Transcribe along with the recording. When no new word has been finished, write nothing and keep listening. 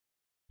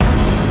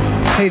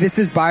Hey, this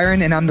is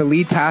Byron, and I'm the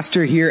lead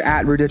pastor here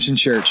at Redemption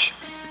Church.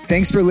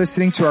 Thanks for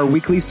listening to our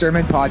weekly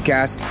sermon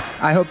podcast.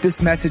 I hope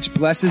this message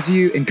blesses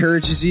you,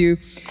 encourages you,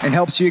 and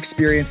helps you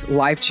experience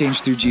life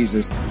change through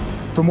Jesus.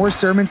 For more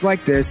sermons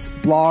like this,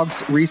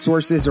 blogs,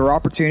 resources, or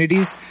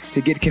opportunities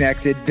to get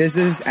connected,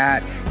 visit us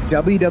at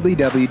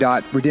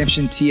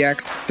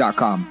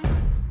www.redemptiontx.com.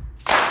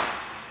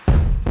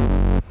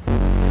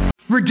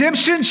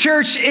 Redemption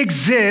Church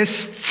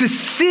exists to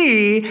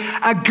see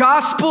a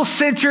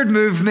gospel-centered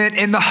movement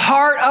in the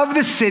heart of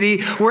the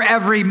city where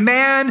every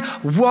man,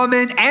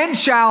 woman, and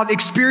child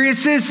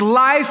experiences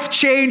life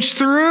change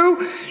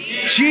through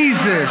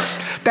Jesus.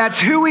 That's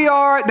who we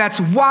are. That's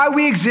why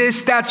we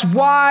exist. That's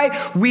why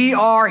we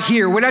are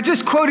here. What I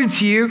just quoted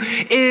to you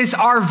is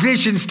our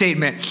vision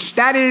statement.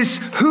 That is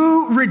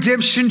who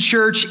Redemption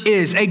Church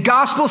is, a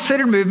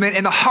gospel-centered movement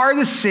in the heart of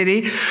the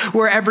city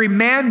where every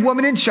man,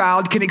 woman, and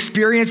child can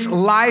experience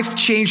life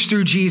change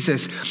through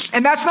Jesus.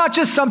 And that's not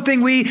just something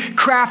we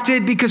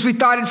crafted because we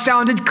thought it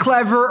sounded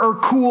clever or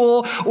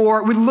cool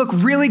or would look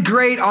really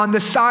great on the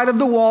side of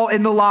the wall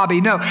in the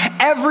lobby. No,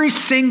 every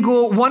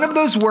single one of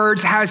those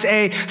words has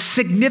a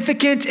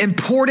significant,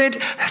 important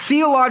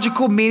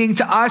theological meaning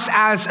to us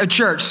as a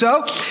church.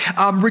 So,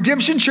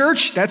 Redemption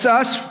Church, that's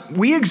us.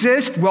 We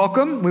exist.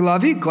 Welcome. We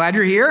love you. Glad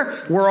you're here.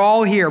 We're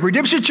all here.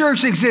 Redemption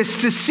Church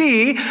exists to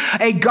see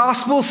a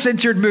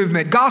gospel-centered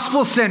movement,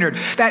 gospel-centered,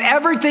 that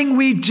everything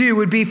we do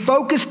would be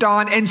focused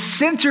on and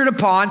centered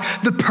upon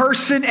the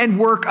person and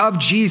work of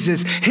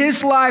Jesus,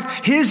 his life,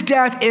 his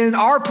death in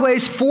our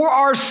place for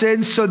our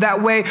sins, so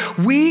that way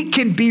we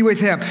can be with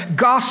him.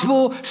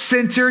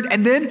 Gospel-centered,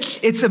 and then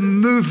it's a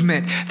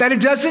movement that it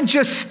doesn't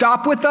just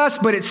stop with us,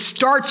 but it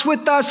starts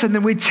with us, and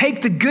then we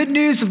take the good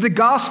news of the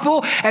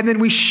gospel and then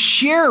we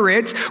share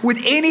it with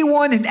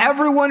anyone and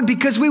everyone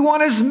because we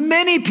want as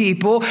many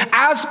people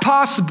as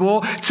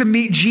possible to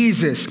meet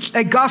Jesus.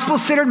 A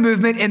gospel-centered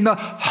movement in the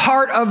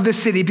heart of the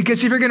city,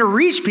 because if you're going to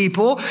reach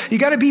people, you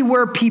got to be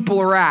where people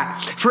are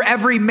at. For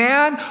every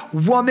man,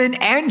 woman,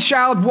 and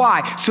child.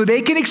 Why? So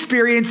they can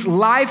experience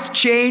life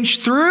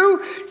change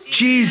through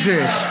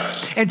Jesus.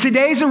 And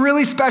today's a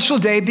really special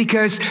day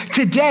because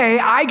today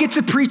I get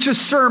to preach a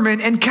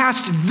sermon and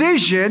cast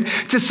vision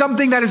to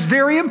something that is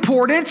very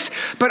important,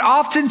 but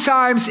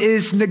oftentimes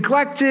is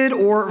neglected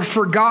or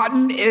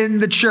forgotten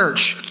in the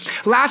church.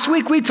 Last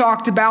week we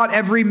talked about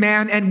every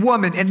man and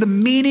woman and the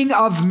meaning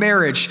of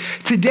marriage.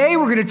 Today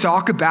we're going to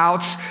talk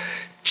about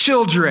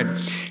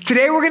children.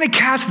 Today we're going to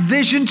cast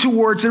vision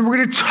towards and we're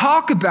going to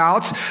talk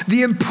about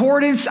the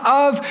importance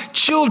of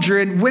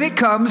children when it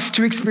comes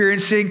to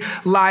experiencing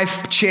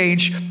life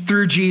change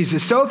through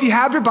Jesus. So if you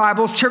have your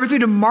Bibles, turn with me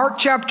to Mark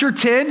chapter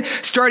 10,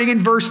 starting in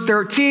verse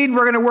 13.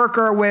 We're going to work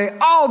our way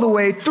all the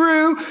way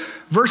through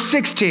verse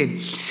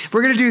 16.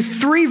 We're going to do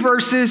 3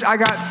 verses. I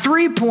got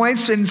 3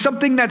 points and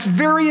something that's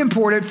very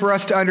important for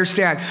us to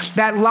understand.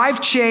 That life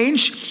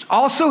change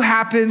also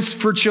happens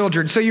for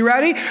children. So you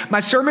ready? My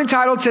sermon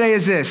title today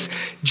is this: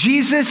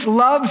 Jesus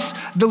loves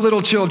the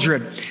little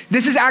children.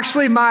 This is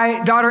actually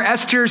my daughter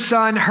Esther's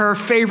son, her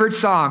favorite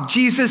song.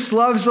 Jesus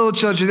loves little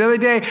children. The other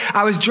day,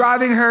 I was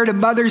driving her to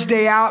Mother's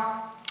Day out.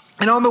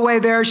 And on the way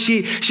there,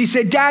 she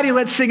said, "Daddy,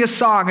 let's sing a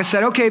song." I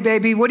said, "Okay,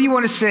 baby, what do you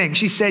want to sing?"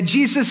 She said,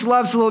 "Jesus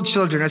loves the little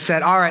children." I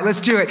said, "All right,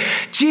 let's do it.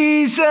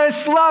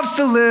 Jesus loves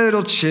the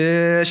little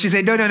children." She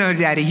said, No,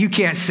 Daddy, you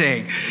can't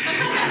sing."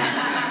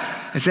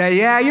 I said,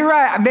 "Yeah, you're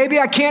right. Maybe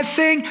I can't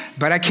sing,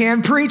 but I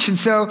can preach." And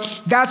so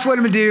that's what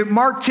I'm going to do.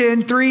 Mark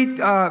 10,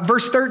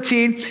 verse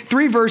 13,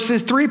 3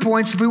 verses, 3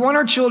 points. If we want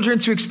our children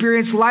to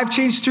experience life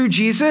change through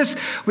Jesus,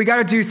 we got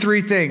to do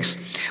 3 things.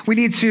 We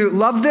need to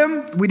love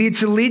them, we need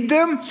to lead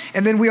them,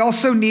 and then we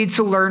also need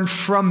to learn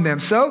from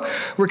them. So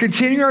we're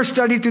continuing our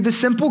study through the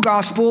simple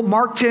gospel,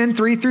 Mark 10,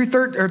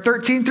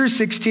 13 through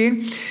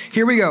 16.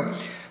 Here we go.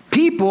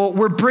 People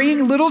were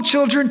bringing little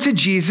children to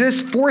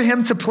Jesus for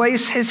him to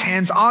place his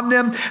hands on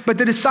them, but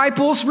the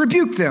disciples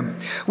rebuked them.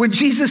 When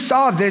Jesus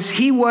saw this,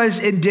 he was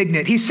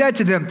indignant. He said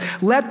to them,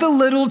 "Let the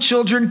little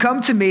children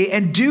come to me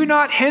and do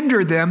not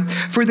hinder them,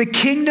 for the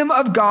kingdom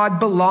of God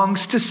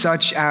belongs to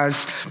such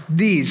as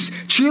these.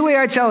 Truly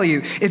I tell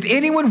you, if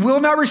anyone will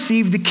not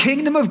receive the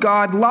kingdom of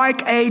God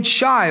like a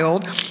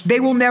child,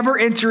 they will never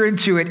enter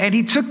into it." And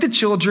he took the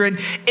children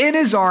in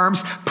his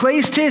arms,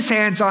 placed his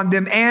hands on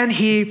them, and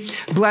he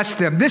blessed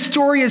them. This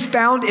story is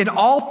found in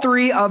all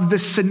 3 of the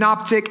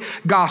synoptic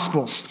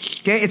gospels.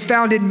 Okay, it's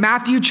found in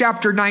Matthew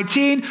chapter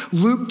 19,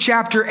 Luke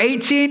chapter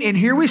 18, and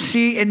here we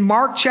see in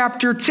Mark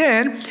chapter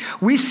 10,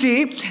 we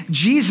see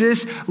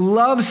Jesus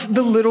loves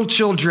the little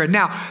children.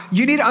 Now,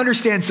 you need to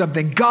understand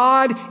something.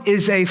 God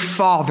is a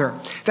father.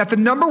 That the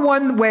number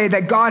one way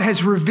that God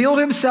has revealed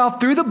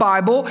himself through the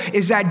Bible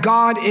is that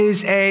God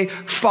is a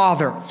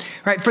father.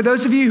 Right? For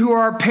those of you who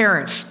are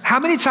parents, how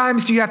many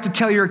times do you have to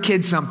tell your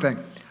kids something?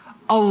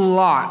 a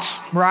lot,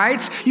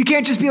 right? You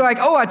can't just be like,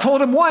 oh, I told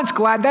them once,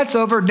 glad that's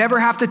over, never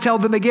have to tell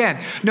them again.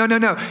 No.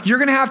 You're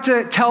going to have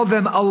to tell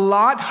them a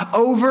lot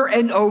over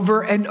and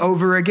over and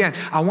over again.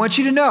 I want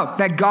you to know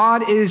that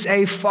God is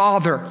a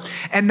father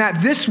and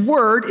that this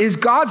word is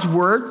God's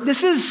word.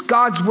 This is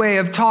God's way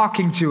of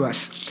talking to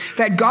us,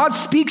 that God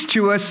speaks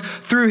to us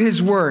through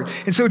his word.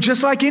 And so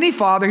just like any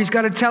father, he's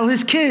got to tell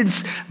his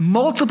kids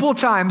multiple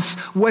times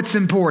what's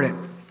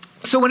important.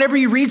 So whenever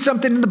you read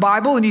something in the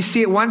Bible and you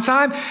see it one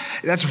time,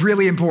 that's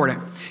really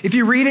important. If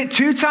you read it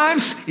 2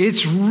 times,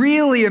 it's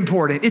really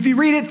important. If you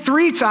read it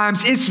 3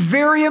 times, it's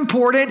very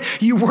important.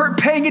 You weren't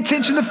paying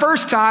attention the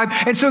first time,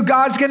 and so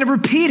God's going to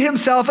repeat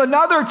himself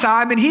another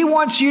time, and he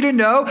wants you to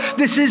know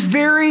this is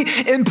very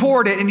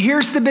important. And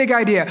here's the big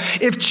idea.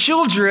 If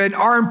children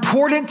are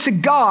important to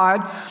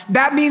God,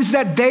 that means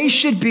that they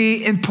should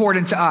be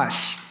important to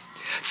us.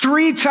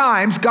 3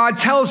 times God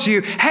tells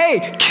you,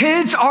 hey,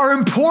 kids are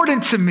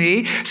important to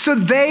me, so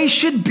they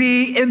should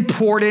be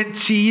important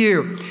to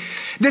you.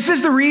 This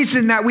is the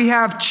reason that we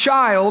have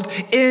child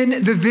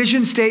in the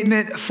vision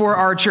statement for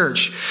our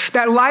church.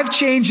 That life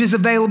change is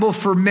available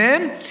for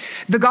men.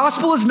 The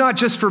gospel is not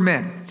just for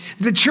men.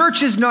 The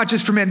church is not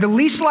just for men. The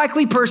least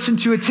likely person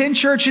to attend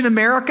church in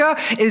America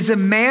is a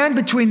man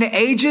between the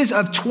ages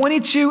of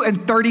 22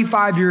 and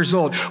 35 years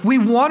old. We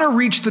want to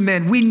reach the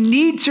men. We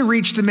need to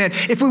reach the men.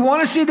 If we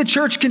want to see the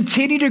church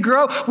continue to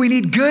grow, we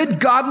need good,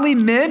 godly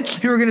men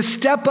who are going to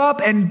step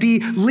up and be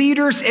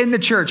leaders in the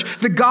church.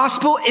 The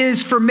gospel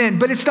is for men,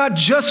 but it's not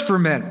just for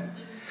men.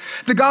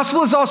 The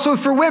gospel is also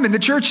for women. The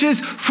church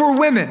is for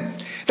women.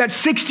 That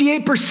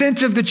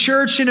 68% of the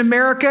church in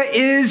America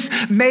is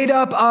made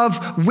up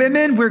of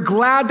women. We're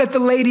glad that the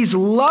ladies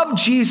love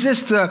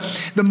Jesus.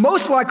 The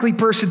most likely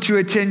person to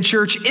attend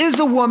church is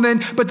a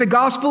woman, but the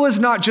gospel is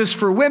not just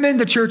for women.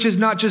 The church is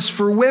not just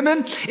for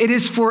women. It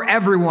is for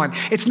everyone.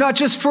 It's not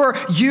just for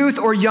youth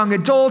or young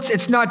adults.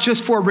 It's not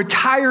just for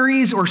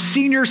retirees or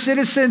senior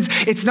citizens.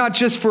 It's not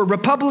just for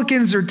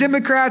Republicans or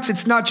Democrats.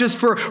 It's not just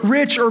for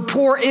rich or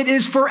poor. It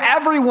is for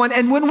everyone.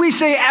 And when we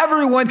say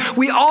everyone,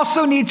 we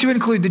also need to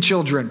include the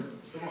children.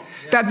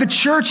 That the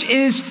church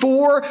is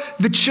for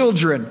the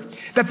children.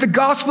 That the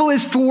gospel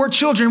is for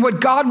children. What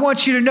God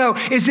wants you to know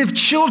is if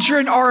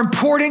children are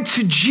important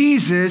to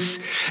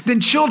Jesus, then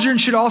children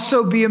should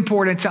also be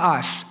important to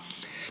us.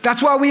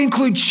 That's why we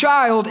include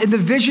child in the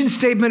vision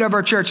statement of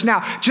our church.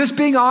 Now, just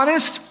being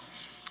honest,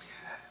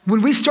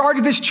 when we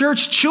started this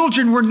church,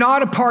 children were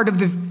not a part of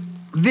the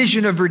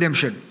vision of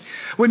redemption.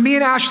 When me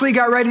and Ashley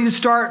got ready to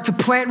start to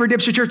plant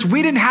Redemption Church,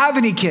 we didn't have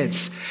any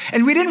kids.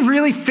 And we didn't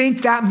really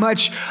think that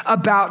much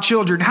about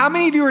children. How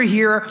many of you are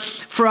here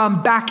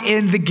from back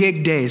in the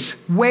gig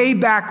days? Way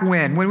back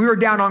when we were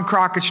down on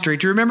Crockett Street.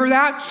 Do you remember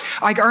that?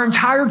 Like our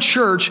entire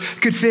church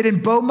could fit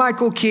in Bo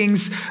Michael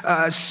King's,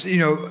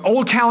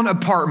 Old Town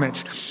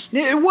apartments.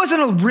 It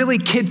wasn't a really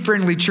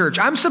kid-friendly church.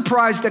 I'm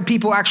surprised that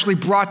people actually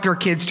brought their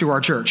kids to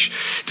our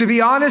church. To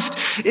be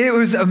honest, it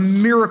was a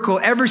miracle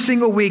every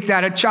single week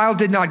that a child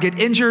did not get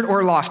injured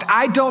or lost.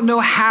 I don't know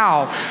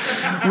how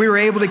we were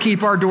able to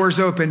keep our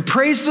doors open.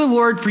 Praise the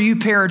Lord for you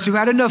parents who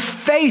had enough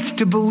faith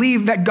to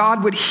believe that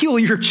God would heal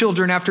your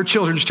children after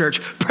children's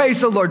church.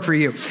 Praise the Lord for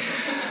you.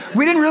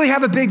 We didn't really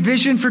have a big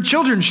vision for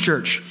children's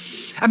church.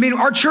 I mean,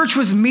 our church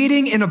was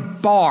meeting in a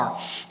bar,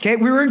 okay?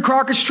 We were in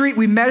Crockett Street.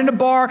 We met in a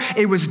bar.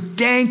 It was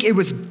dank. It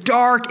was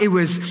dark. It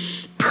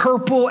was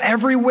purple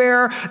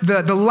everywhere.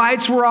 The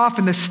lights were off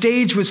and the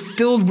stage was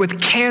filled with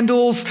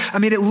candles. I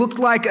mean, it looked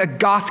like a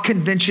goth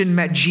convention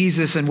met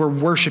Jesus and we're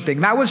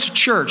worshiping. That was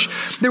church.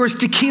 There was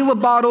tequila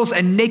bottles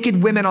and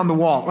naked women on the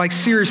wall. Like,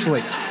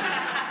 seriously.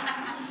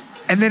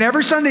 And then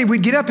every Sunday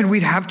we'd get up and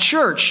we'd have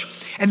church.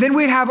 And then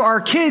we'd have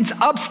our kids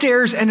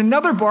upstairs in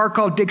another bar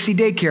called Dixie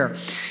Daycare.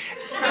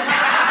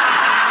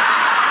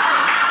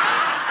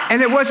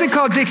 And it wasn't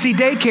called Dixie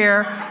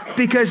Daycare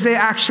because they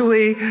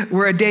actually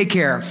were a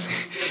daycare.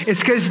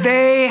 It's because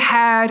they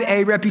had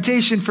a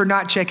reputation for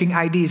not checking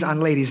IDs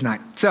on ladies'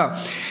 night.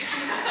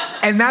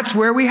 And that's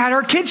where we had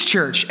our kids'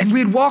 church. And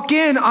we'd walk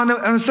in on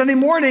a Sunday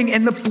morning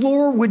and the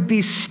floor would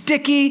be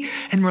sticky.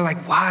 And we're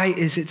like, why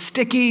is it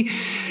sticky?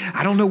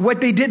 I don't know what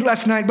they did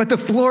last night, but the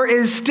floor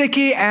is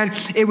sticky and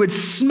it would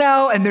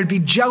smell and there'd be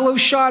Jell-O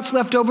shots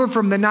left over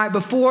from the night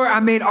before.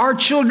 I mean, our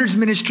children's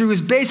ministry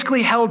was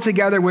basically held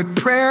together with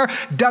prayer,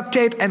 duct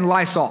tape, and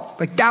Lysol.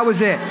 Like, that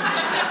was it.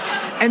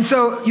 And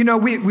so,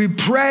 we'd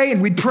pray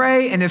and we'd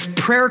pray. And if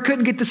prayer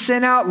couldn't get the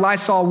sin out,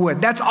 Lysol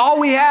would. That's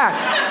all we had.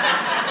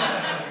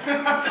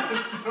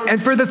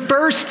 And for the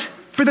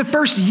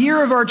first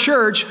year of our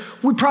church,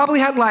 we probably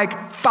had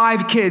like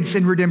 5 kids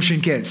in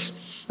Redemption Kids.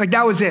 Like,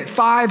 that was it,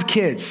 5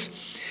 kids.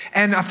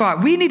 And I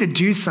thought, we need to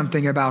do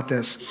something about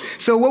this.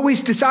 So what we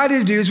decided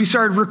to do is we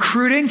started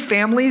recruiting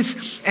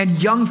families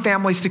and young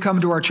families to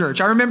come to our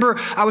church. I remember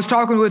I was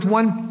talking with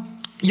one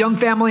young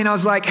family, and I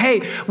was like,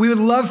 hey, we would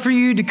love for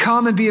you to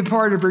come and be a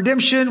part of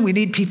Redemption. We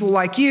need people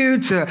like you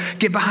to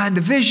get behind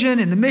the vision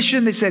and the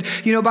mission. They said,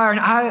 Byron,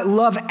 I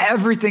love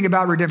everything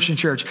about Redemption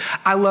Church.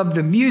 I love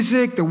the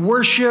music, the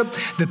worship,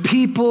 the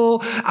people.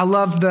 I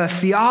love the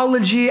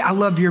theology. I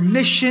love your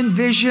mission,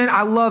 vision.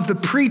 I love the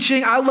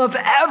preaching. I love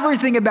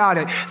everything about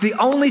it. The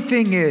only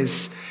thing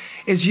is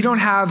you don't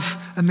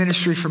have a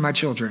ministry for my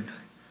children.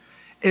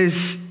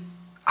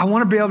 I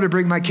want to be able to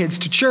bring my kids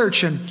to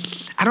church, and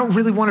I don't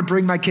really want to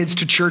bring my kids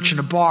to church in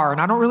a bar,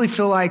 and I don't really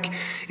feel like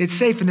it's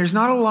safe, and there's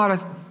not a lot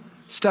of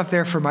stuff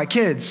there for my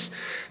kids.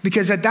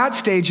 Because at that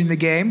stage in the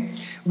game,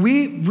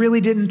 we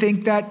really didn't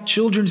think that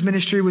children's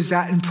ministry was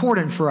that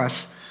important for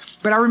us.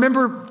 But I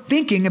remember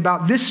thinking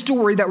about this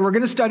story that we're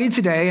going to study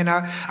today, and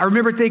I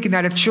remember thinking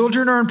that if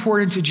children are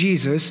important to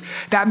Jesus,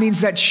 that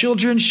means that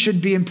children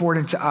should be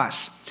important to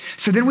us.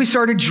 So then we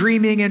started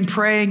dreaming and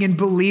praying and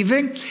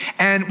believing,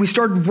 and we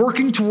started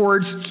working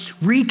towards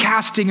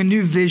recasting a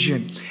new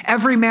vision,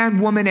 every man,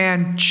 woman,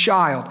 and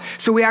child.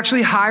 So we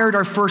actually hired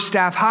our first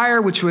staff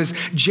hire, which was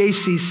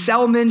JC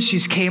Selman. She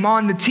came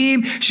on the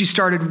team. She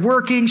started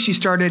working. She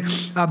started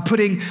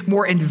putting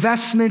more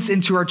investments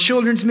into our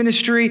children's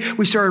ministry.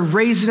 We started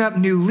raising up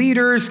new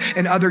leaders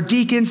and other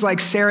deacons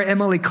like Sarah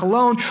Emily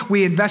Colon.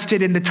 We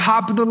invested in the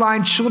top of the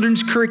line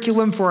children's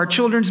curriculum for our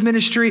children's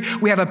ministry.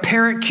 We have a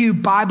Parent Cue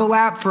Bible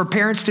app for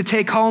parents to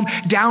take home,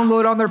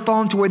 download on their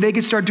phone to where they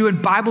can start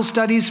doing Bible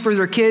studies for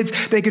their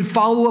kids. They can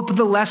follow up with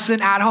the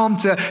lesson at home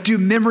to do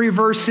memory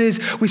verses.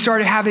 We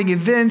started having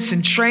events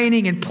and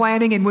training and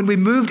planning. And when we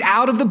moved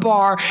out of the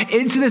bar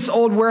into this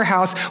old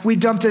warehouse, we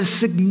dumped a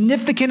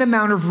significant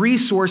amount of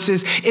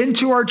resources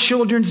into our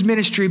children's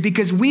ministry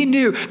because we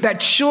knew that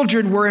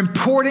children were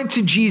important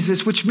to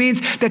Jesus, which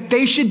means that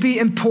they should be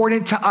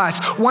important to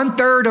us.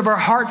 1/3 of our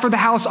Heart for the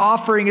House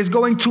offering is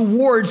going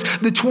towards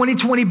the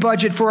 2020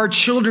 budget for our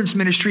children's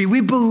ministry.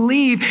 We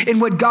believe in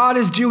what God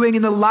is doing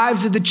in the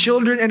lives of the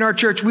children in our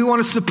church. We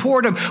want to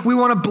support them. We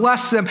want to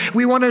bless them.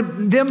 We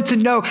want them to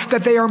know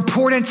that they are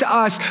important to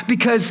us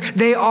because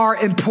they are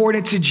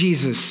important to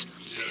Jesus.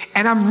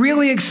 And I'm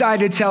really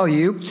excited to tell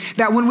you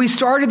that when we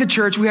started the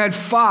church, we had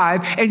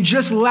 5, and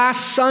just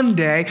last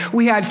Sunday,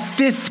 we had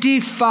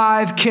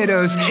 55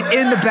 kiddos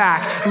in the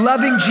back,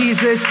 loving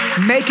Jesus,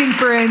 making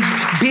friends,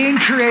 being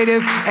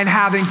creative, and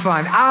having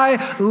fun.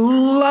 I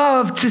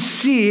love to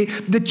see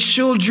the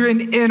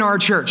children in our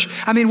church.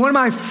 I mean, one of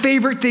my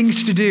favorite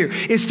things to do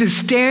is to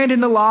stand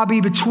in the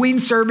lobby between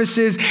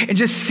services and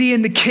just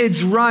seeing the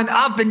kids run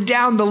up and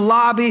down the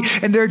lobby,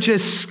 and they're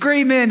just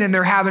screaming, and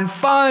they're having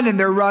fun, and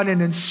they're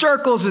running in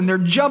circles, and they're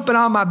jumping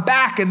on my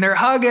back, and they're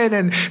hugging,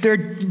 and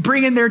they're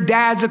bringing their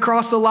dads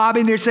across the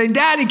lobby, and they're saying,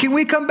 Daddy, can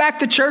we come back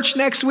to church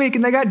next week?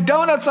 And they got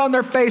donuts on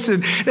their face,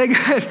 and they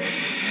got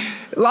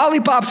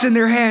lollipops in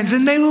their hands,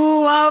 and they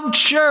love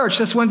church.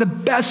 That's one of the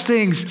best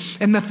things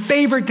and the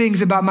favorite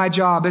things about my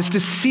job is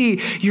to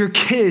see your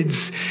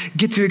kids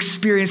get to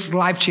experience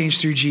life change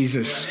through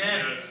Jesus.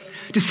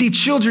 To see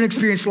children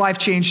experience life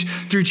change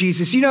through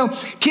Jesus.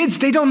 Kids,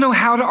 they don't know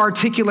how to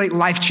articulate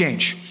life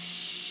change.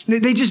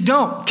 They just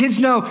don't. Kids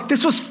know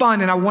this was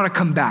fun and I want to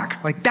come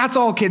back. Like, that's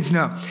all kids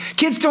know.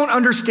 Kids don't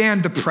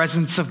understand the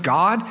presence of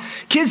God.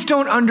 Kids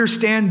don't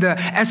understand the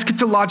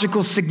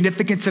eschatological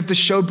significance of the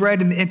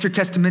showbread in the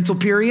intertestamental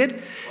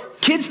period.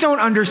 Kids don't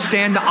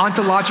understand the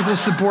ontological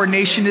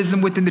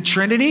subordinationism within the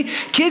Trinity.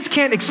 Kids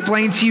can't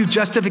explain to you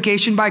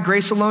justification by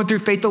grace alone through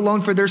faith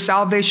alone for their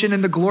salvation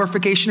and the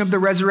glorification of the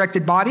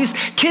resurrected bodies.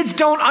 Kids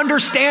don't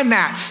understand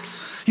that.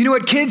 You know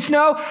what kids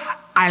know?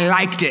 I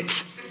liked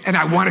it and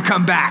I want to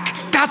come back.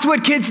 That's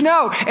what kids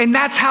know. And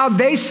that's how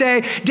they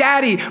say,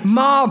 Daddy,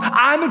 Mom,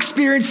 I'm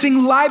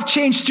experiencing life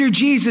change through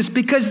Jesus,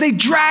 because they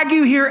drag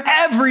you here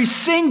every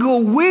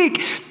single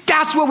week.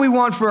 That's what we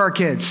want for our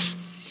kids.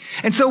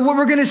 And so what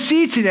we're going to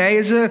see today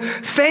is a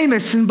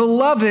famous and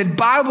beloved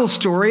Bible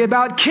story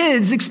about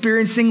kids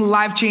experiencing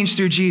life change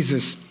through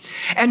Jesus.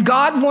 And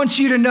God wants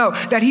you to know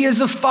that He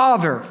is a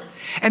Father,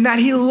 and that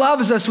He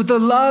loves us with the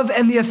love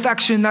and the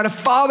affection that a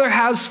father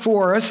has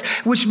for us,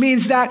 which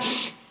means that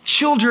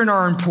children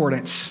are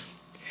important.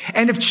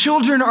 And if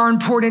children are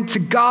important to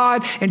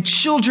God and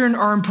children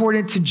are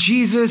important to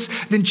Jesus,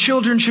 then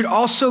children should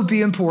also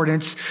be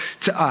important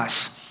to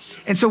us.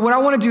 And so what I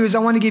want to do is I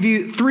want to give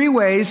you 3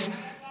 ways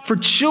for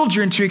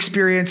children to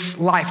experience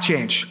life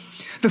change.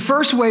 The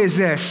first way is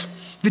this: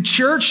 the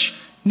church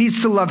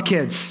needs to love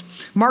kids.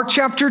 Mark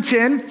chapter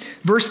 10,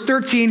 verse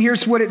 13,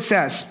 here's what it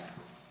says.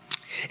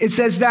 It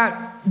says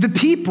that the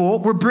people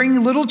were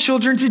bringing little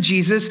children to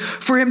Jesus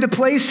for Him to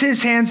place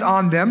His hands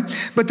on them,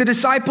 but the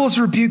disciples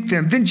rebuked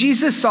them. Then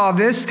Jesus saw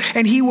this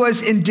and He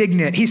was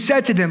indignant. He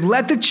said to them,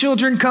 let the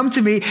children come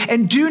to me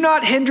and do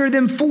not hinder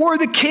them, for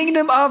the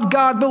kingdom of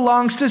God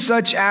belongs to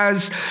such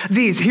as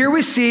these. Here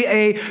we see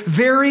a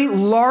very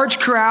large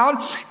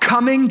crowd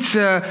coming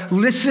to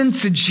listen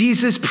to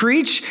Jesus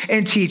preach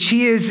and teach.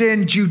 He is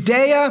in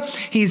Judea.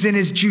 He's in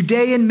His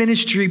Judean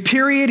ministry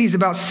period. He's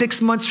about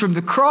 6 months from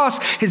the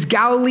cross. His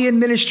Galilee Galilean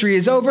ministry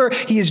is over.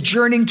 He is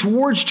journeying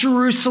towards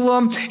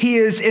Jerusalem. He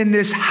is in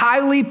this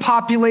highly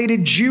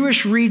populated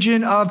Jewish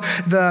region of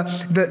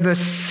the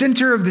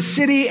center of the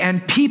city,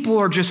 and people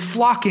are just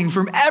flocking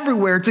from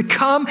everywhere to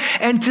come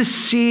and to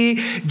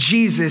see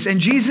Jesus. And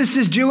Jesus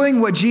is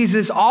doing what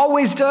Jesus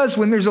always does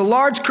when there's a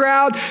large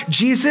crowd.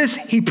 Jesus,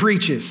 he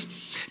preaches.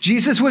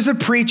 Jesus was a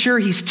preacher.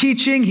 He's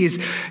teaching. He's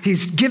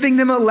giving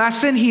them a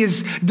lesson. He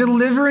is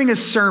delivering a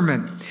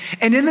sermon.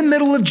 And in the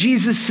middle of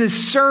Jesus'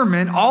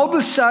 sermon, all of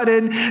a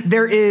sudden,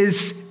 there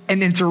is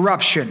an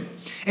interruption.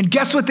 And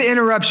guess what the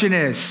interruption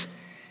is?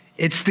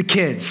 It's the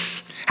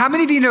kids. How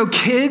many of you know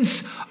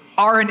kids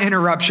are an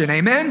interruption?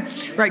 Amen?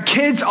 Right?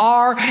 Kids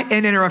are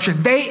an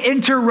interruption. They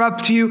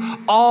interrupt you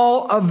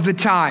all of the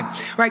time.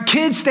 Right?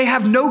 Kids, they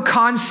have no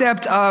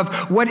concept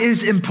of what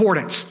is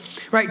important.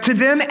 Right? To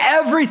them,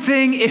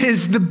 everything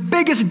is the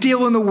biggest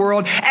deal in the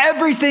world.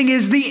 Everything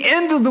is the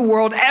end of the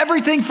world.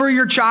 Everything for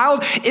your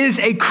child is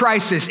a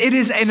crisis. It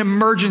is an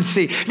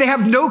emergency. They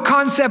have no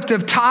concept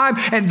of time,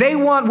 and they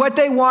want what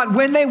they want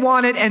when they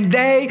want it, and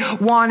they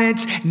want it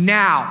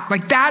now.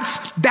 Like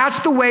that's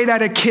the way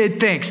that a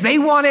kid thinks. They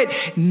want it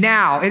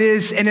now. It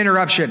is an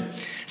interruption.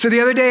 So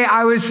the other day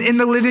I was in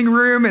the living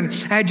room and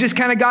I had just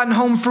kind of gotten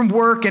home from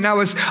work, and I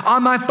was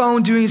on my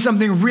phone doing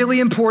something really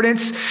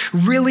important,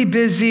 really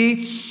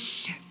busy,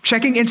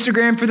 checking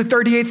Instagram for the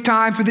 38th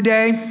time for the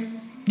day,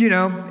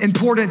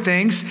 important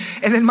things.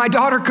 And then my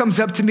daughter comes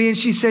up to me and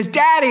she says,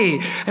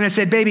 "Daddy." And I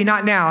said, "Baby,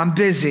 not now. I'm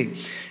busy."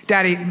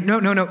 "Daddy, no,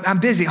 I'm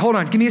busy. Hold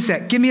on. Give me a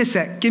sec.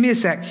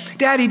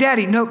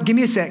 Daddy, no, give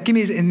me a sec. And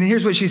then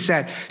here's what she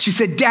said. She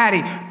said,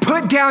 "Daddy,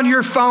 put down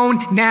your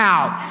phone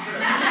now."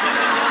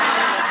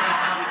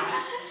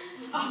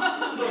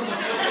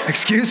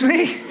 Excuse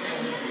me?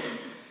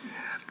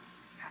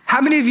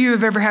 How many of you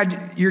have ever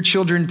had your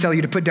children tell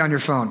you to put down your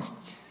phone?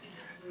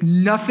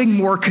 Nothing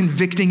more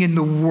convicting in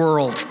the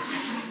world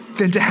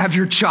than to have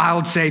your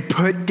child say,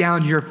 "Put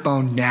down your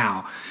phone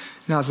now."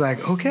 And I was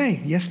like, "Okay,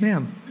 yes,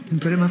 ma'am.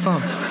 And put it in my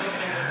phone."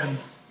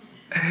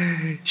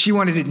 She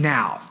wanted it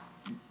now,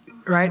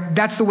 right?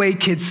 That's the way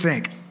kids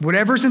think.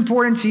 Whatever's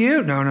important to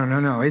you,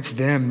 no. It's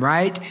them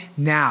right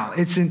now.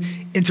 It's an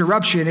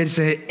interruption. It's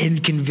an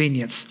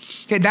inconvenience.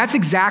 Okay, that's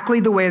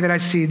exactly the way that I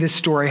see this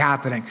story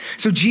happening.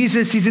 So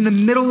Jesus, he's in the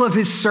middle of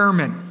his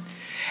sermon.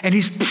 And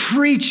he's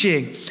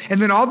preaching.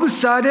 And then all of a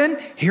sudden,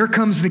 here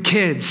comes the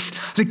kids.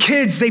 The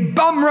kids, they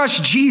bum rush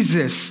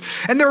Jesus.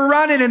 And they're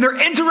running and they're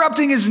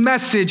interrupting his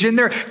message. And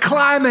they're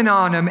climbing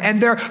on him.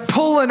 And they're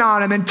pulling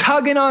on him and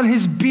tugging on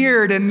his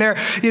beard. And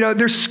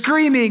they're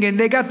screaming. And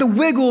they got the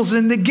wiggles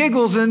and the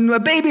giggles. And a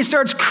baby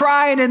starts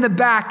crying in the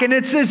back. And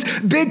it's this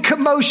big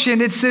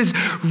commotion. It's this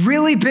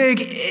really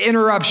big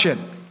interruption.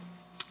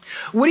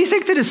 What do you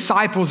think the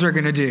disciples are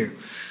going to do?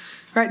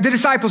 Right, the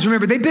disciples,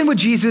 remember, they've been with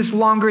Jesus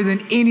longer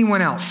than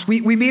anyone else. We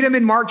meet them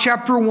in Mark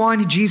chapter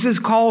 1. Jesus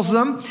calls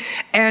them,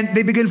 and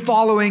they begin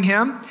following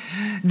him.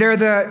 They're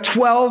the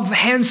 12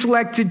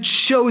 hand-selected,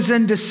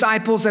 chosen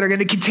disciples that are going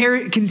to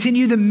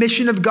continue the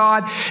mission of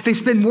God. They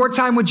spend more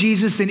time with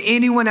Jesus than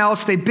anyone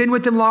else. They've been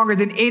with him longer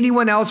than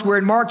anyone else. We're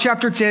in Mark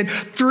chapter 10,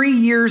 3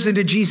 years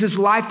into Jesus'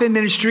 life and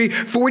ministry,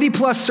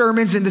 40-plus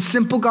sermons in the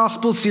Simple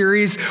Gospel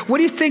series. What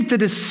do you think the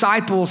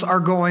disciples are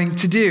going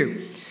to do?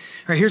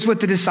 All right, here's what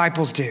the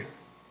disciples do.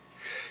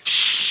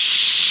 Shh.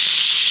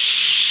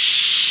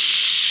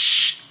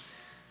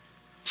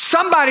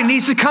 Somebody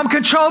needs to come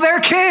control their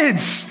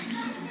kids.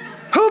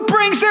 Who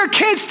brings their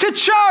kids to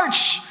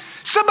church?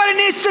 Somebody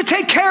needs to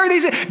take care of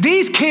these.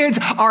 These kids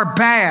are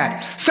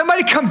bad.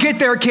 Somebody come get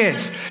their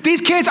kids. These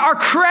kids are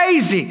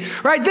crazy,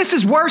 right? This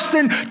is worse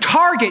than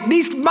Target.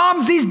 These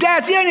moms, these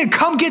dads, they need to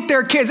come get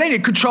their kids. They need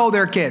to control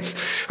their kids,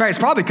 right? It's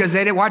probably because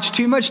they didn't watch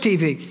too much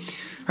TV.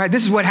 Right,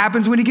 this is what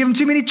happens when you give them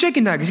too many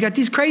chicken nuggets. You got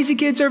these crazy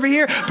kids over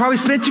here, probably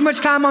spend too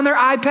much time on their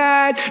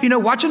iPad,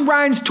 watching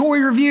Ryan's toy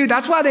review.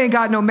 That's why they ain't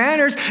got no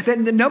manners.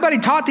 Nobody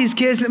taught these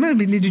kids. We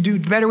need to do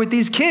better with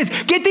these kids.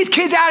 Get these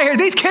kids out of here.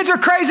 These kids are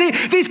crazy.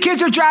 These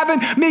kids are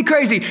driving me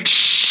crazy.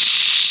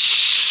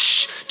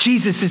 Shh.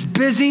 Jesus is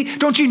busy.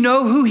 Don't you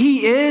know who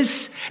he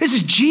is? This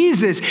is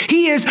Jesus.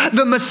 He is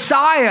the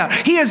Messiah.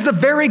 He is the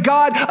very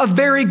God of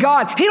very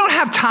God. He don't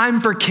have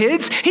time for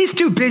kids. He's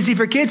too busy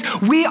for kids.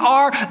 We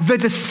are the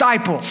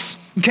disciples.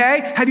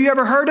 Okay? Have you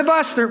ever heard of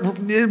us?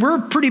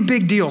 We're pretty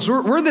big deals.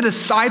 We're the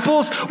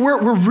disciples.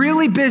 We're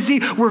really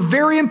busy. We're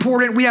very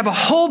important. We have a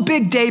whole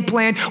big day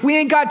planned. We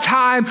ain't got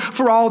time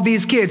for all of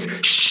these kids.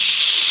 Shh.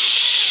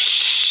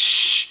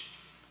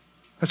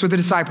 That's what the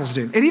disciples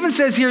do. It even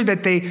says here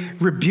that they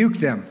rebuke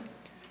them.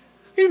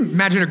 Can you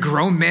imagine a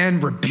grown man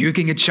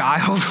rebuking a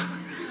child?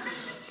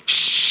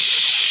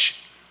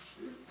 Shh.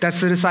 That's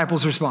the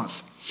disciples'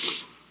 response.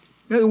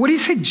 What do you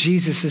think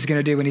Jesus is going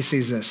to do when he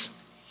sees this?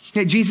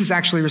 Yeah, Jesus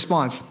actually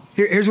responds.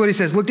 Here's what he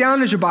says. Look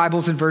down at your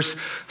Bibles in verse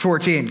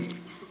 14.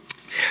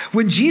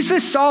 When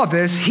Jesus saw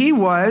this, he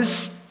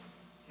was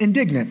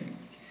indignant.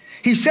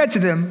 He said to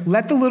them,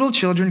 "Let the little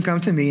children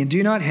come to me and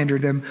do not hinder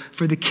them,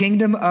 for the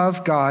kingdom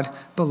of God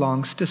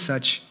belongs to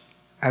such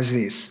as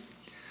these."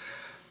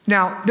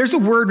 Now, there's a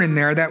word in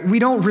there that we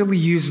don't really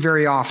use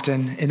very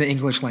often in the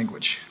English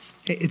language.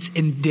 It's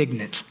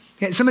indignant.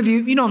 Some of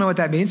you don't know what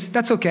that means.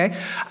 That's okay.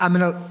 I'm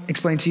going to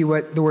explain to you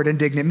what the word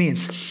indignant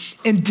means.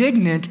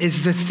 Indignant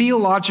is the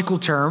theological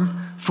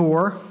term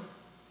for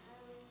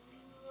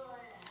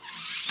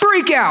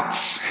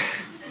freakouts.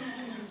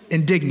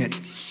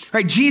 Indignant.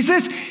 Right?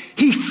 Jesus,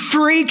 he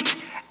freaked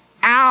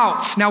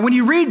out. Now, when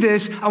you read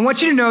this, I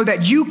want you to know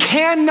that you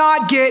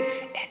cannot get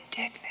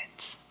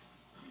indignant.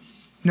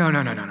 No.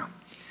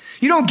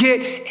 You don't get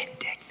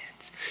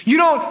indignant. You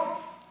don't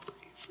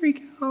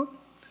freak out.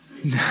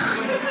 No.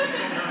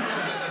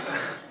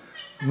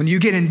 When you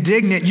get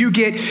indignant, you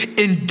get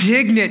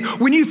indignant.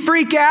 When you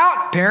freak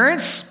out,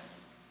 parents,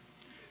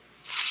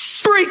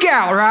 freak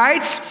out,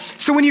 right?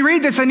 So when you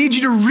read this, I need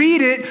you to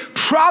read it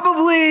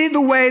probably the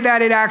way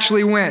that it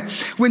actually went.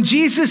 When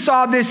Jesus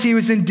saw this, he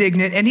was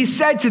indignant, and he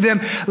said to them,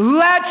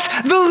 "Let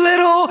the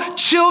little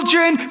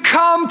children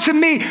come to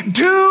me.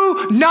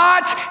 Do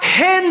not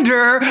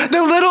hinder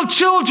the little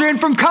children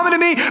from coming to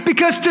me,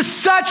 because to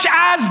such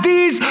as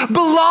these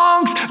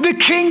belongs the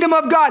kingdom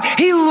of God."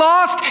 He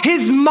lost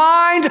his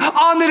mind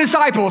on the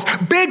disciples.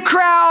 Big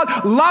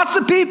crowd, lots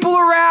of people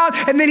around,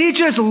 and then he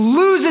just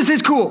loses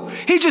his cool.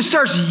 He just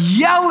starts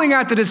yelling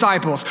at the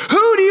disciples.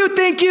 "Who do you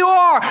think you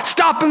are,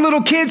 stopping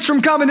little kids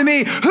from coming to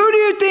me? Who do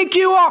you think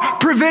you are,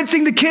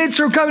 preventing the kids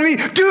from coming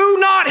to me? Do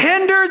not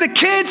hinder the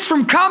kids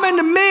from coming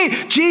to me."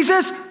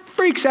 Jesus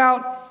freaks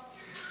out.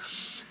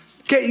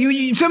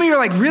 Okay, some of you are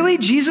like, really?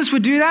 Jesus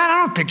would do that?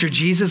 I don't picture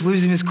Jesus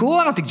losing his cool.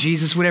 I don't think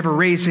Jesus would ever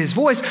raise his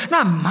voice.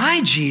 Not my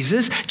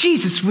Jesus.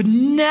 Jesus would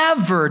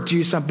never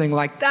do something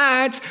like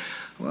that.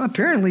 Well,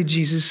 apparently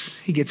Jesus,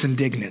 he gets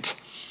indignant.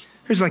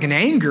 There's like an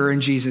anger in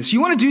Jesus.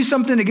 You want to do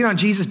something to get on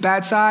Jesus'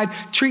 bad side?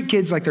 Treat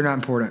kids like they're not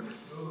important.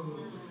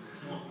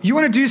 You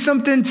want to do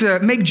something to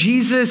make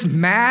Jesus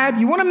mad?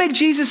 You want to make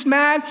Jesus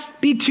mad?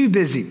 Be too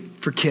busy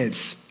for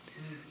kids.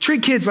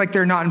 Treat kids like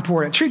they're not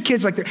important. Treat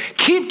kids like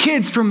keep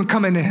kids from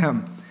coming to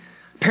him.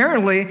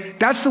 Apparently,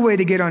 that's the way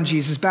to get on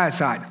Jesus' bad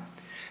side.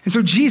 And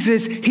so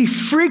Jesus, he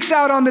freaks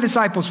out on the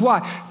disciples.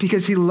 Why?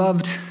 Because he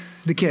loved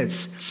the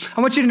kids.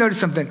 I want you to notice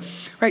something,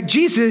 right?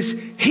 Jesus,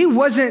 he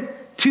wasn't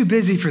too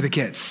busy for the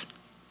kids.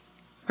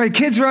 Right,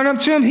 kids run up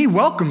to him, he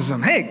welcomes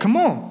them. "Hey, come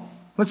on,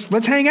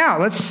 let's hang out.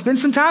 Let's spend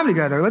some time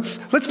together. Let's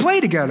play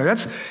together."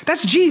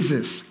 That's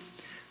Jesus.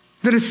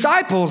 The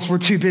disciples were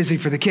too busy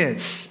for the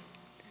kids.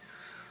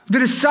 The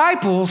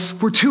disciples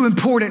were too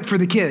important for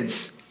the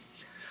kids.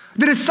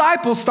 The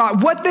disciples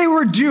thought what they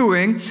were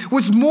doing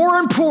was more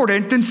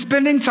important than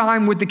spending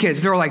time with the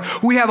kids. They were like,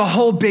 "We have a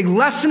whole big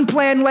lesson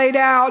plan laid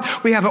out.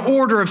 We have an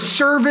order of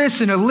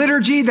service and a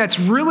liturgy that's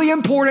really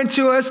important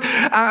to us."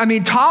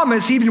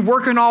 Thomas, he'd been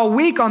working all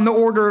week on the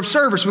order of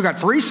service. We got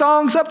 3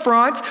 songs up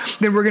front.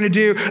 Then we're going to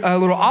do a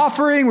little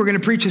offering. We're going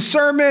to preach a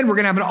sermon. We're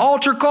going to have an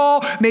altar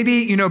call.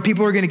 Maybe,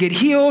 people are going to get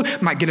healed,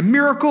 might get a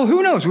miracle.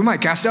 Who knows? We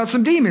might cast out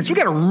some demons. We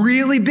got a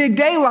really big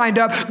day lined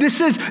up.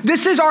 This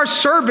is our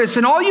service.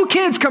 And all you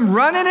kids come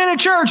running in a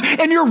church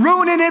and you're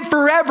ruining it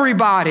for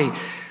everybody.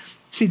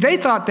 See, they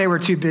thought they were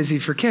too busy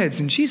for kids,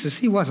 and Jesus,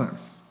 he wasn't.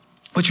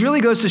 Which really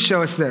goes to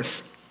show us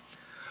this.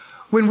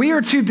 When we are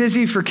too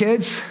busy for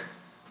kids,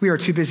 we are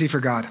too busy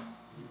for God.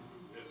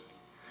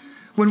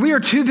 When we are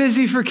too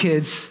busy for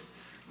kids,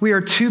 we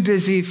are too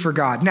busy for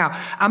God. Now,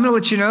 I'm going to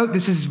let you know,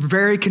 this is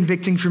very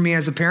convicting for me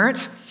as a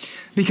parent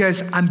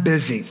because I'm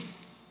busy.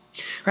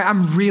 Right?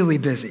 I'm really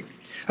busy.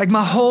 Like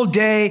my whole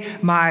day,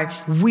 my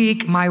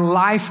week, my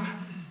life,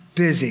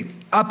 busy.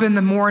 Up in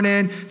the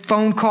morning,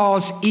 phone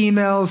calls,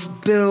 emails,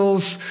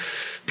 bills,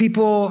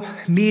 people,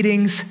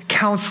 meetings,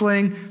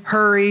 counseling,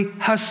 hurry,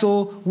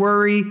 hustle,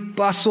 worry,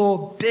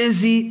 bustle,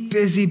 busy,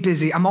 busy,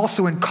 busy. I'm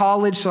also in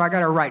college, so I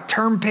got to write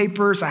term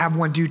papers. I have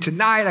one due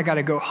tonight. I got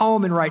to go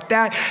home and write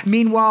that.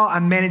 Meanwhile,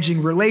 I'm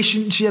managing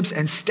relationships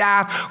and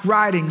staff,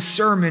 writing,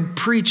 sermon,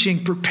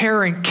 preaching,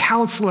 preparing,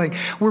 counseling.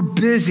 We're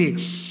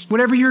busy.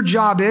 Whatever your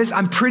job is,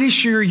 I'm pretty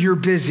sure you're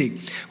busy.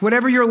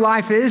 Whatever your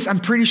life is, I'm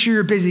pretty sure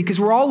you're busy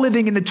because we're all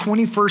living in the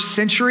 21st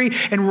century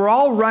and we're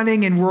all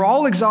running and we're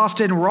all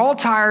exhausted and we're all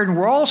tired and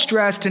we're all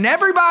stressed and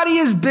everybody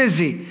is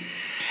busy.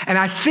 And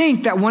I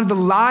think that one of the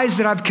lies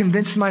that I've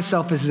convinced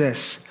myself is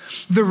this.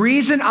 The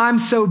reason I'm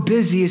so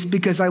busy is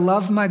because I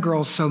love my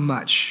girls so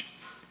much.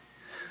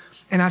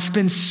 And I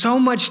spend so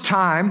much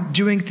time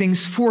doing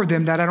things for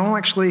them that I don't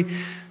actually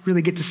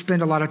really get to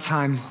spend a lot of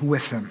time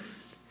with them.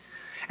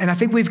 And I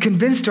think we've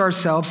convinced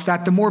ourselves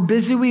that the more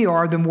busy we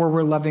are, the more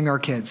we're loving our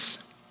kids.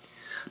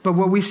 But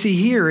what we see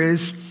here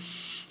is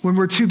when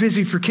we're too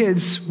busy for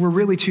kids, we're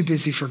really too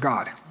busy for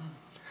God.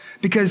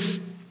 Because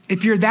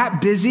if you're that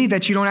busy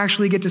that you don't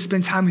actually get to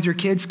spend time with your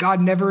kids,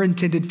 God never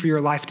intended for your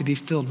life to be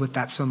filled with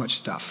that so much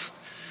stuff.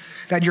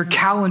 That your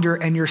calendar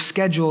and your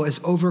schedule is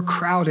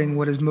overcrowding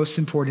what is most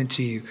important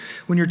to you.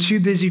 When you're too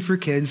busy for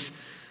kids,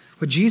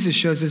 what Jesus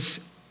shows us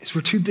is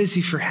we're too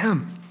busy for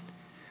him.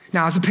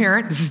 Now, as a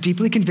parent, this is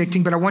deeply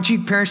convicting, but I want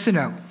you parents to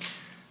know,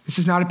 this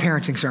is not a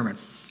parenting sermon,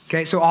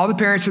 Okay, so all the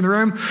parents in the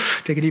room,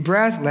 take a deep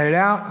breath, let it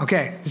out.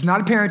 Okay, it's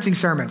not a parenting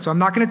sermon. So I'm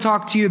not going to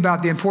talk to you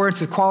about the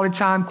importance of quality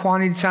time,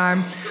 quantity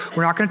time.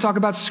 We're not going to talk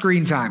about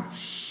screen time.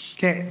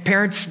 Okay,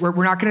 parents, we're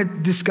not going to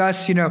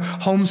discuss,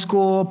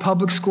 homeschool,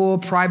 public school,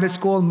 private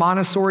school,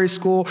 Montessori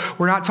school.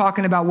 We're not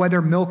talking about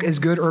whether milk is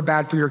good or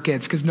bad for your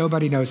kids, because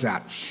nobody knows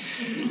that.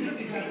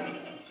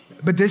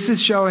 But this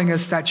is showing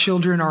us that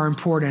children are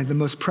important. The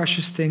most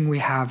precious thing we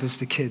have is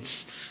the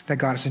kids that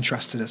God has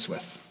entrusted us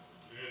with.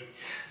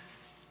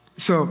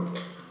 So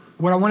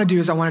what I want to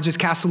do is I want to just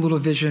cast a little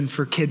vision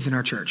for kids in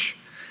our church.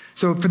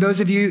 So for those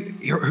of you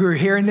who are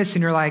hearing this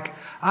and you're like,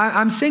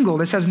 I'm single,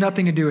 this has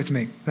nothing to do with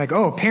me. Like,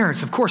 oh,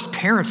 parents, of course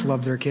parents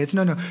love their kids.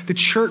 No, the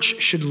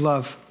church should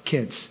love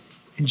kids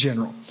in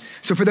general.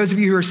 So for those of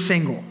you who are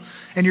single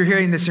and you're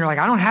hearing this and you're like,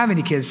 I don't have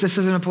any kids, this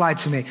doesn't apply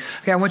to me.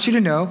 Okay, I want you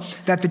to know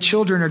that the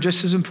children are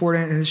just as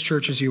important in this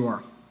church as you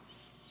are.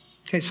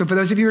 Okay, so for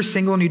those of you who are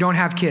single and you don't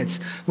have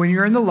kids, when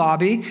you're in the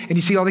lobby and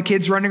you see all the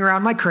kids running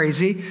around like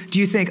crazy, do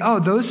you think, oh,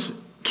 those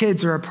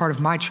kids are a part of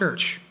my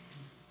church?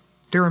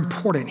 They're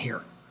important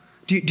here.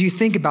 Do you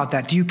think about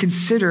that? Do you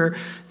consider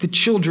the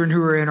children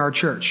who are in our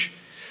church?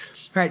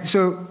 Right,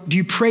 so do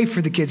you pray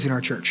for the kids in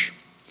our church?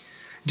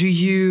 Do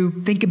you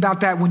think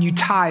about that when you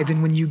tithe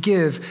and when you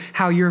give,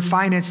 how your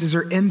finances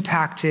are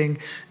impacting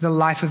the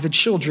life of the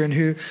children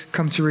who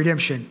come to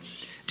redemption?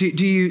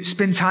 Do you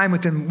spend time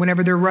with them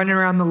whenever they're running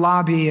around the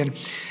lobby? And,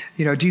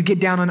 do you get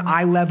down on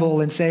eye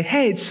level and say,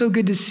 hey, it's so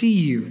good to see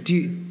you? Do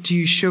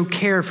you show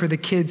care for the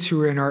kids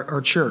who are in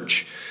our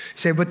church? You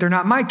say, but they're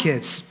not my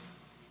kids.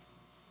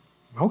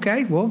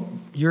 Okay, well,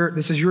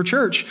 this is your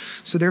church,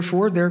 so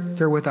therefore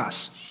they're with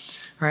us,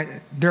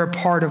 right? They're a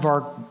part of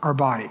our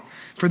body.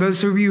 For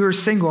those of you who are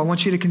single, I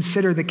want you to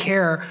consider the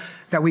care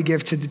that we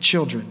give to the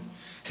children.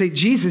 See,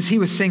 Jesus, he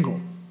was single,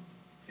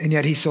 and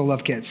yet he still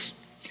loved kids.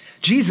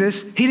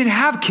 Jesus, he didn't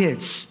have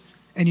kids,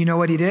 and you know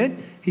what he did?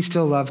 He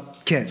still loved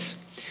kids.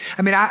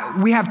 I mean,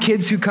 we have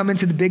kids who come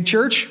into the big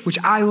church, which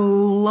I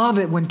love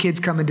it when kids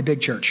come into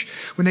big church.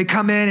 When they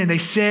come in and they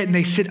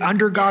sit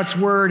under God's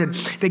word and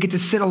they get to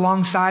sit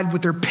alongside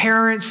with their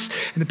parents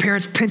and the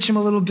parents pinch them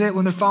a little bit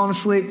when they're falling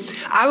asleep.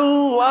 I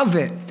love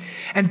it.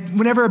 And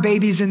whenever a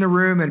baby's in the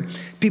room and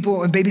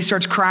a baby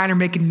starts crying or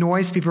making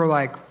noise, people are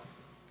like,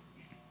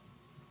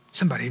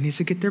 somebody needs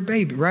to get their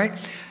baby, right?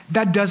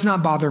 That does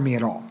not bother me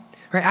at all.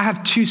 Right? I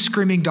have 2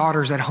 screaming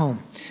daughters at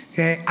home.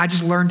 Okay, I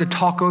just learned to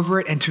talk over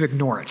it and to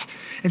ignore it.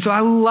 And so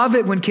I love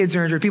it when kids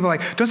are injured. People are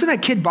like, doesn't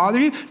that kid bother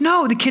you?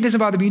 No, the kid doesn't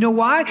bother me. You know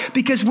why?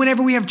 Because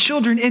whenever we have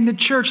children in the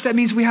church, that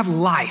means we have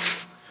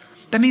life.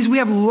 That means we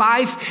have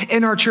life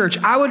in our church.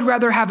 I would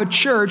rather have a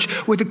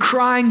church with a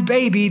crying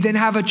baby than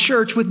have a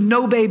church with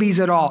no babies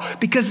at all,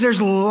 because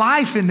there's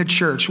life in the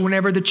church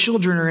whenever the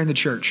children are in the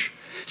church.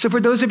 So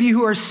for those of you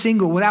who are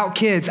single without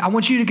kids, I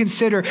want you to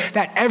consider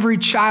that every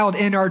child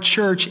in our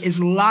church is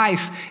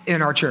life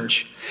in our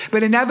church.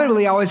 But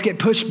inevitably, I always get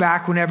pushed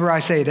back whenever I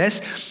say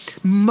this,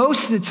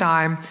 most of the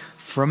time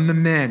from the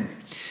men,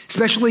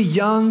 especially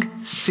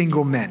young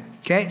single men.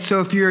 Okay, so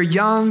if you're a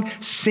young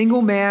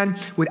single man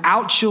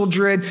without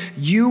children,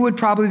 you would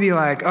probably be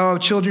like, oh,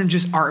 children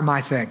just aren't my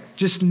thing.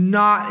 Just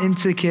not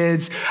into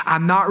kids. I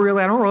don't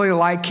really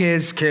like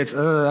kids.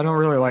 I don't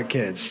really like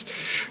kids.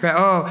 Right?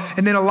 Oh,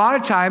 and then a lot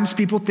of times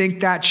people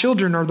think that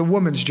children are the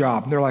woman's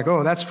job. They're like,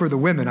 oh, that's for the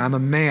women. I'm a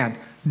man.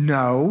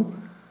 No,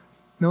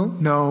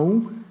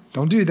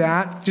 don't do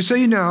that. Just so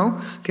you know,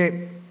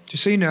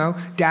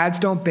 dads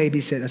don't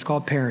babysit. That's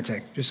called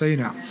parenting. Just so you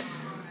know.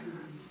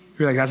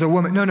 You're like, that's a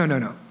woman.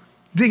 No.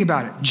 Think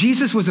about it.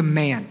 Jesus was a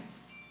man.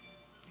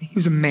 He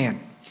was a man.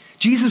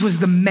 Jesus was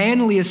the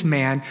manliest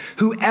man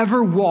who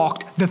ever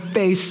walked the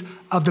face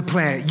of the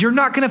planet. You're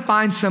not going to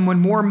find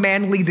someone more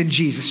manly than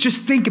Jesus.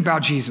 Just think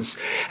about Jesus.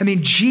 I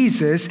mean,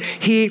 Jesus,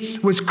 he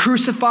was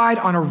crucified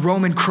on a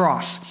Roman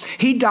cross.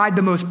 He died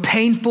the most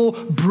painful,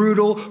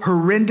 brutal,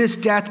 horrendous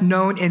death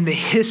known in the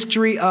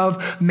history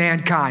of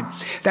mankind.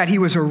 That he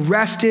was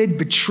arrested,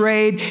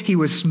 betrayed, he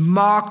was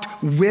mocked,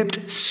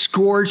 whipped,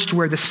 scourged,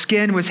 where the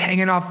skin was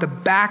hanging off the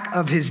back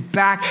of his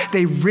back.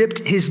 They ripped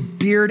his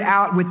beard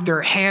out with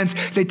their hands.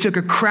 They took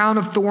a crown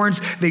of thorns.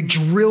 They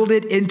drilled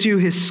it into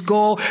his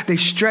skull. They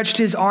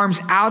stretched his arms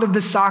out of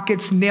the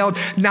sockets, nailed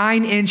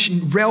 9-inch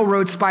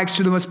railroad spikes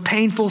to the most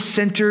painful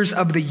centers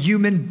of the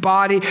human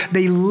body.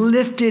 They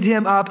lifted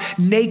him up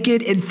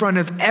naked in front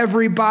of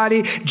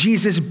everybody.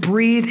 Jesus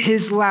breathed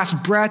his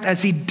last breath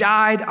as he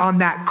died on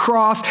that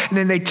cross. And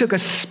then they took a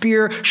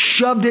spear,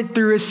 shoved it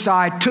through his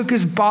side, took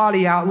his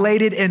body out,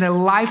 laid it in a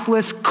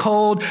lifeless,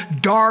 cold,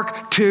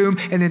 dark tomb.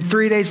 And then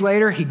 3 days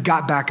later, he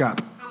got back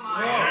up.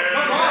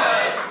 Come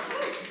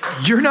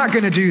on. You're not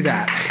going to do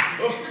that.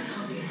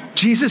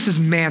 Jesus is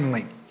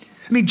manly.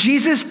 I mean,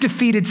 Jesus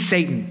defeated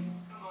Satan.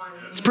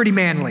 It's pretty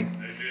manly.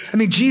 I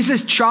mean,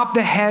 Jesus chopped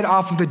the head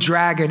off of the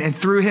dragon and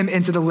threw him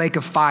into the lake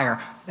of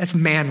fire. That's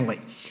manly.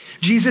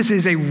 Jesus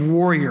is a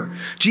warrior.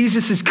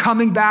 Jesus is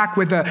coming back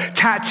with a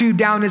tattoo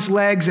down his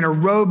legs and a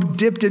robe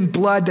dipped in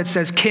blood that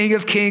says King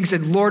of Kings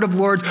and Lord of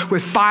Lords,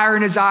 with fire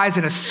in his eyes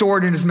and a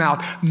sword in his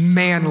mouth.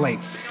 Manly.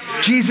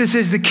 Jesus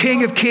is the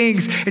King of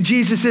Kings and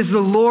Jesus is the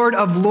Lord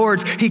of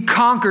Lords. He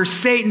conquers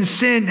Satan,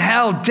 sin,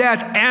 hell,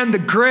 death, and the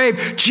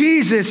grave.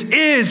 Jesus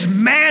is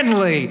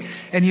manly.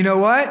 And you know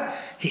what?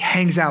 He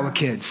hangs out with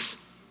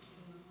kids.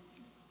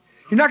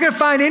 You're not going to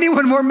find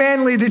anyone more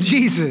manly than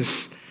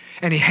Jesus.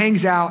 And he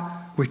hangs out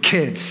with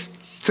kids.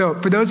 So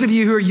for those of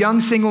you who are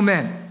young single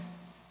men,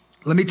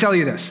 let me tell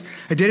you this.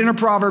 I did it in a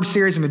Proverbs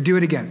series. I'm going to do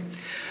it again.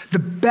 The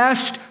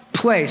best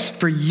place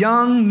for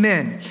young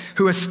men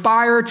who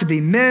aspire to be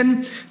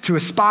men, to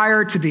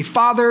aspire to be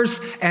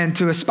fathers, and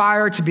to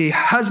aspire to be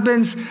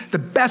husbands, the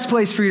best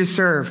place for you to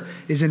serve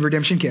is in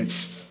Redemption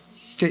Kids.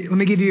 Okay, let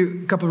me give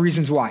you a couple of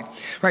reasons why.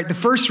 Right, the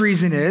first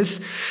reason is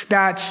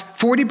that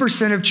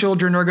 40% of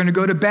children are going to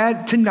go to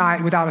bed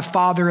tonight without a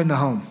father in the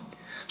home.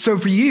 So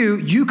for you,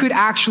 you could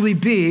actually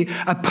be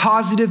a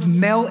positive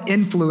male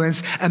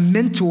influence, a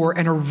mentor,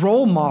 and a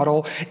role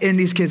model in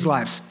these kids'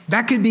 lives.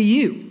 That could be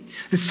you.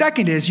 The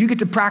second is you get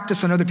to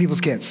practice on other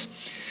people's kids.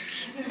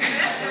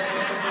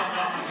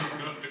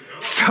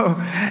 So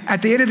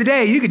at the end of the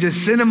day, you could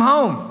just send them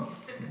home.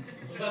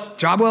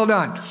 Job well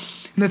done.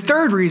 And the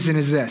third reason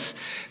is this,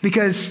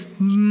 because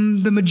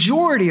the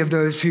majority of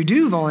those who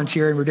do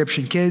volunteer in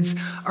Redemption Kids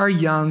are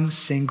young,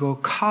 single,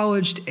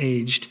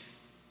 college-aged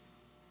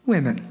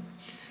women.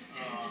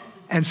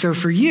 And so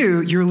for you,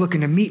 you're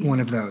looking to meet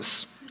one of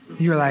those.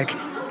 You're like,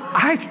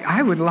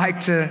 I would like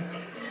to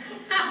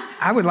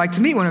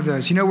meet one of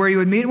those. You know where you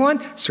would meet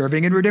one?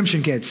 Serving in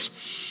Redemption Kids.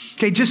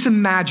 Okay, just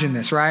imagine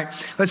this, right?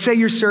 Let's say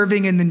you're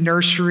serving in the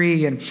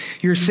nursery and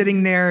you're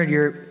sitting there in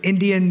your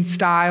Indian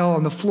style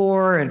on the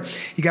floor and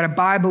you got a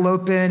Bible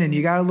open and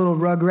you got a little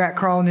rugrat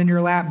crawling in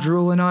your lap,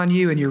 drooling on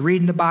you, and you're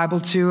reading the Bible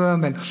to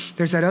him. And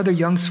there's that other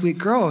young, sweet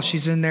girl.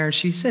 She's in there and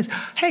she says,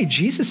 hey,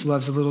 Jesus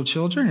loves the little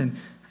children, and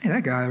hey,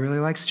 that guy really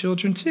likes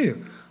children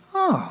too.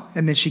 Oh,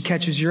 and then she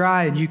catches your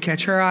eye and you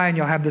catch her eye and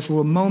you'll have this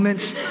little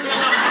moment.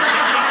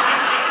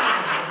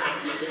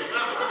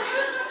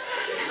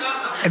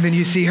 And then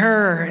you see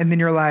her, and then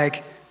you're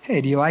like,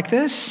 hey, do you like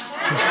this?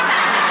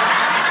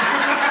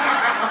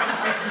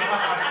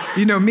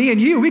 You know, me and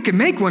you, we can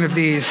make one of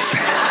these.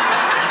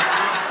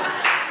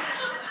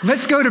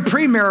 Let's go to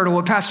premarital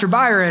with Pastor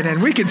Byron,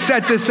 and we can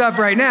set this up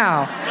right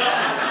now.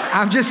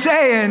 I'm just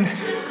saying. Sign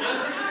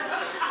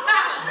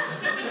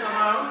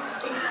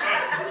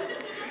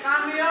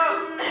me up.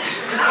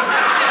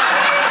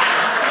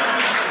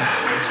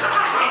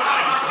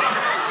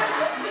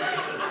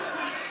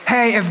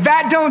 Hey, if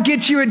that don't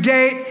get you a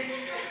date,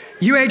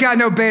 you ain't got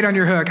no bait on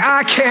your hook.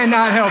 I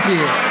cannot help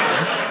you.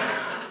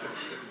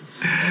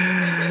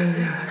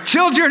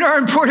 Children are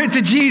important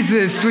to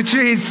Jesus, which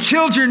means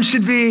children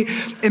should be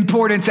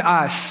important to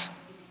us.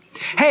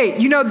 Hey,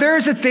 you know,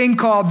 there's a thing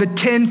called the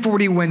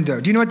 1040 window.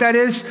 Do you know what that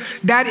is?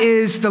 That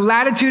is the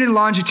latitude and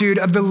longitude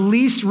of the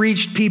least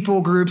reached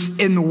people groups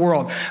in the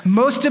world.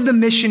 Most of the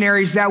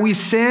missionaries that we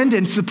send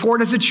and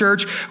support as a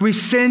church, we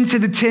send to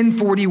the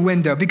 1040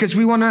 window because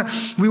we want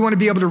to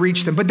be able to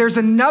reach them. But there's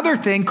another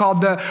thing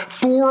called the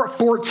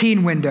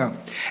 414 window.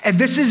 And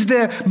this is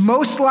the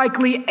most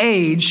likely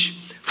age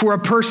for a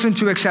person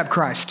to accept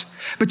Christ.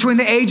 Between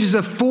the ages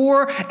of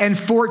 4 and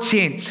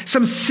 14.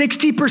 Some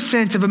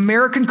 60% of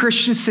American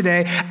Christians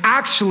today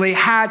actually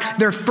had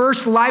their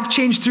first life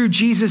change through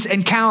Jesus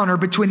encounter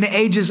between the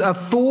ages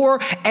of 4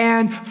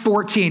 and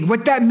 14.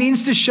 What that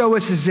means to show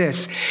us is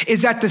this,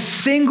 is that the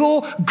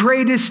single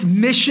greatest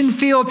mission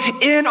field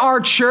in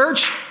our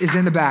church is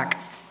in the back.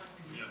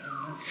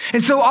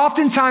 And so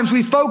oftentimes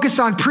we focus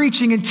on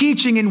preaching and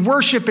teaching and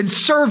worship and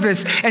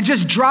service and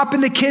just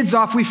dropping the kids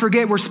off. We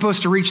forget we're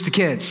supposed to reach the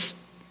kids.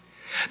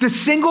 The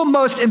single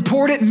most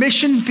important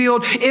mission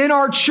field in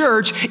our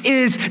church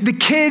is the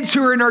kids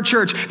who are in our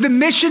church. The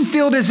mission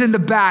field is in the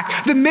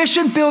back. The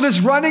mission field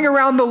is running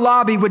around the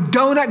lobby with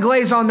donut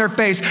glaze on their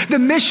face. The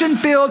mission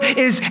field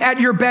is at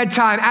your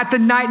bedtime, at the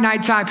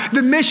night time.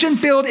 The mission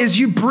field is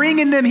you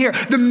bringing them here.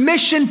 The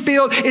mission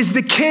field is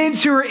the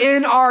kids who are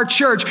in our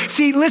church.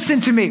 See, listen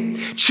to me.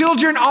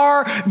 Children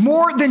are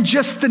more than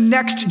just the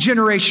next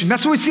generation.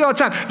 That's what we see all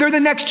the time. They're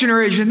the next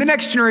generation, the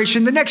next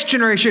generation, the next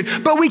generation.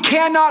 But we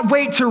cannot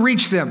wait to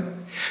reach them.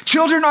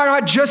 Children are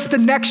not just the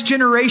next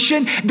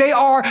generation, they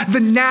are the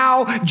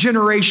now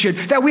generation.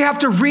 That we have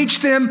to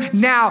reach them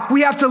now.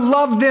 We have to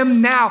love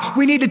them now.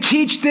 We need to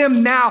teach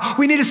them now.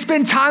 We need to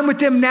spend time with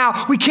them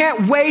now. We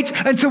can't wait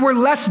until we're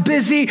less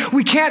busy.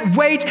 We can't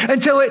wait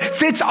until it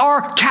fits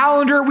our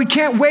calendar. We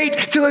can't wait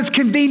till it's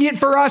convenient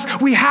for us.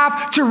 We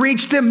have to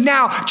reach them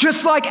now.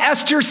 Just like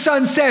Esther's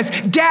son says,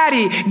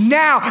 Daddy,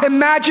 now.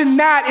 Imagine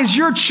that is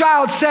your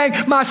child saying,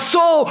 my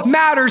soul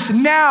matters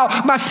now.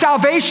 My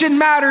salvation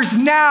matters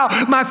now.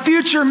 My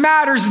future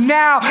matters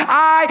now.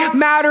 I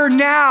matter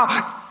now.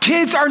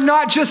 Kids are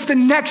not just the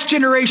next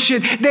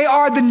generation. They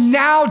are the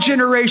now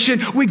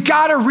generation. We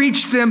got to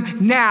reach them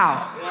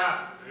now.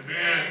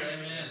 Amen.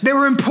 They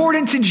were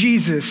important to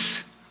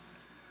Jesus,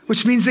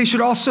 which means they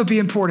should also be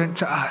important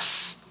to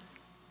us.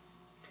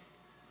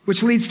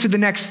 Which leads to the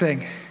next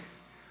thing.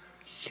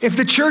 If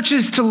the church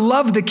is to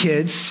love the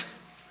kids,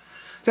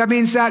 that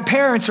means that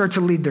parents are to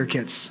lead their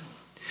kids.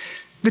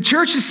 The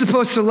church is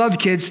supposed to love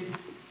kids,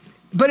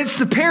 but it's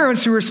the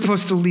parents who are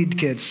supposed to lead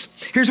kids.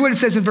 Here's what it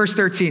says in verse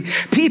 13.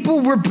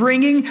 People were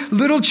bringing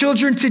little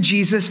children to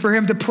Jesus for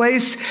him to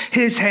place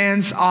his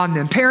hands on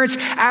them. Parents,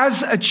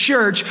 as a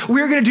church,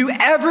 we're going to do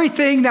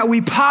everything that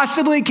we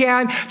possibly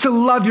can to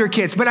love your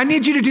kids. But I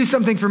need you to do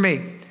something for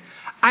me.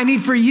 I need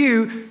for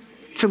you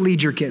to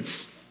lead your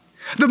kids.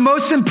 The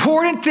most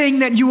important thing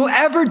that you will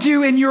ever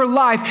do in your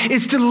life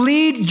is to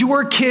lead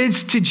your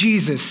kids to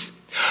Jesus.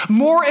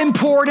 More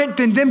important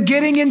than them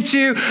getting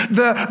into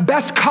the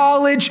best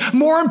college,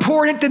 more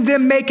important than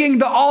them making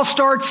the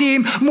all-star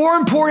team, more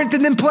important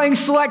than them playing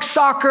select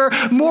soccer,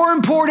 more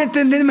important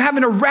than them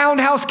having a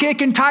roundhouse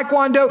kick in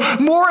taekwondo,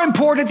 more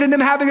important than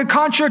them having a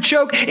contra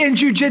choke in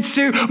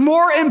jiu-jitsu,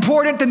 more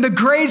important than the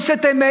grades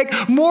that they make,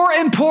 more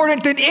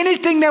important than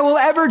anything that we'll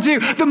ever do.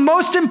 The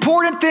most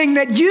important thing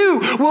that you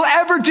will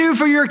ever do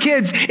for your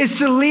kids is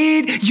to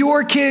lead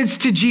your kids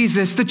to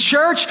Jesus. The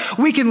church,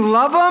 we can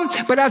love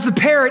them, but as a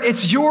parent,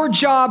 it's your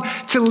job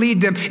to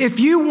lead them. If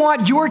you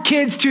want your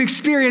kids to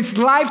experience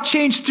life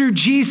change through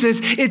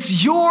Jesus,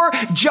 it's your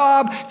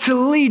job to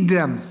lead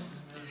them.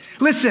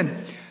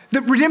 Listen,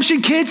 the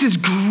Redemption Kids is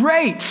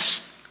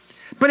great,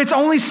 but it's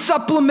only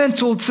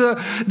supplemental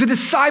to the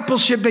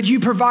discipleship that you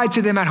provide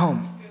to them at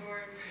home.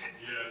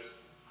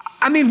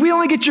 I mean, we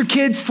only get your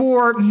kids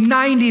for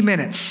 90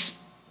 minutes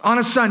on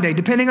a Sunday,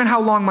 depending on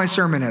how long my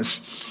sermon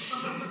is.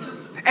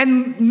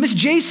 And Miss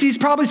JC's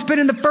probably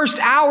spending the first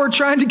hour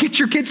trying to get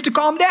your kids to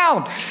calm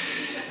down.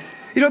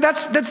 You know,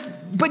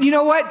 but you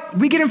know what?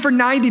 We get them for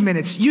 90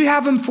 minutes. You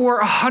have them for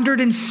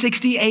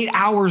 168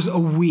 hours a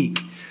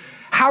week.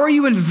 How are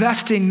you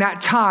investing that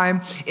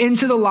time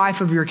into the life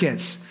of your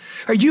kids?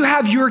 Or you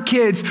have your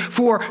kids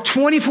for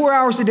 24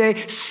 hours a day,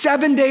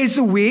 7 days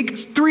a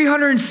week,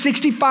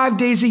 365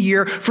 days a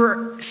year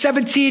for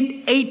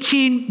 17,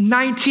 18,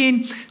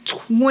 19,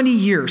 20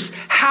 years.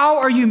 How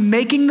are you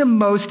making the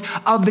most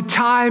of the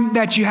time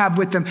that you have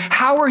with them?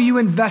 How are you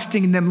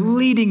investing in them,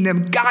 leading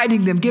them,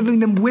 guiding them, giving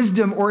them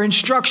wisdom or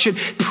instruction,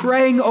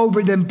 praying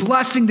over them,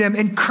 blessing them,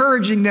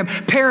 encouraging them?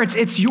 Parents,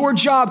 it's your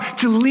job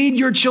to lead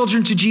your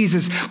children to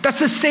Jesus. That's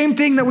the same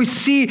thing that we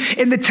see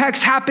in the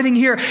text happening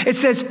here. It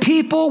says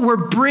people were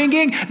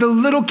bringing the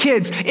little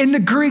kids. In the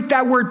Greek,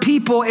 that word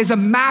people is a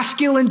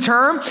masculine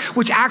term,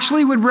 which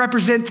actually would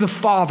represent the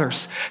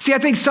fathers. See, I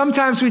think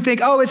sometimes we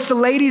think, oh, it's the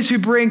ladies who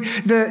bring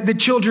the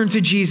children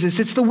to Jesus.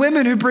 It's the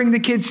women who bring the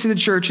kids to the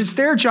church. It's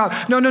their job.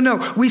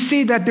 No. We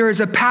see that there is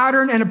a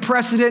pattern and a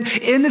precedent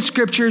in the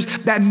scriptures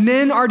that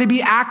men are to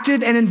be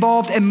active and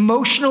involved,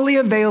 emotionally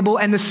available,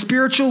 and the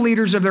spiritual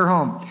leaders of their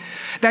home.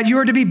 That you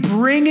are to be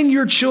bringing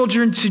your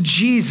children to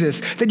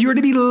Jesus, that you are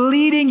to be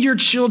leading your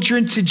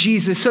children to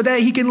Jesus so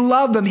that he can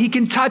love them, he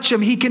can touch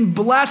them, he can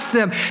bless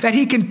them, that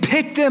he can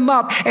pick them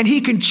up and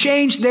he can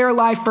change their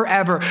life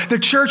forever. The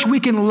church, we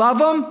can love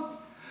them,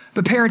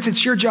 but parents,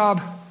 it's your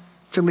job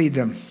to lead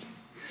them.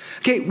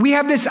 Okay, we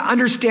have this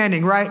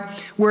understanding, right,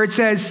 where it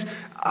says,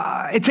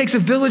 it takes a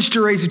village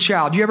to raise a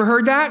child. You ever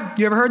heard that?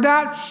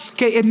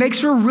 Okay, it makes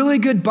for a really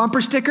good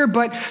bumper sticker,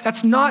 but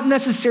that's not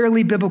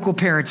necessarily biblical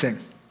parenting.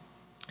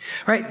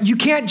 Right? You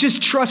can't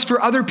just trust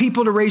for other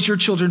people to raise your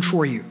children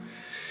for you.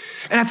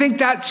 And I think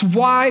that's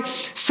why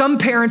some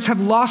parents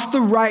have lost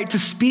the right to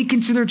speak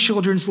into their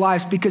children's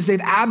lives because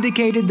they've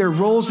abdicated their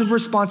roles and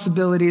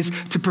responsibilities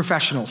to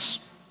professionals.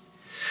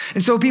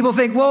 And so people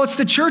think, well, it's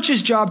the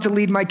church's job to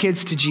lead my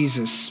kids to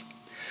Jesus.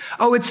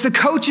 Oh, it's the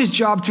coach's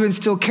job to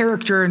instill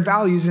character and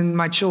values in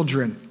my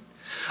children.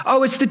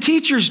 Oh, it's the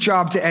teacher's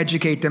job to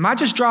educate them. I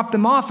just drop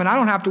them off and I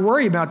don't have to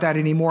worry about that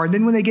anymore. And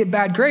then when they get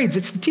bad grades,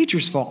 it's the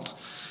teacher's fault.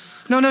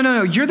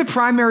 No. You're the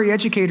primary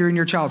educator in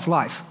your child's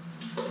life.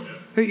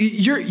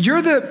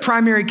 You're the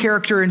primary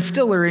character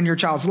instiller in your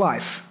child's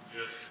life.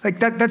 Like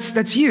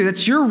that's you.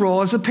 That's your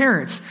role as a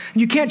parent.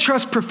 And you can't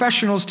trust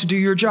professionals to do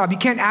your job. You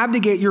can't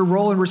abdicate your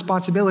role and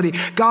responsibility.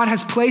 God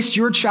has placed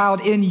your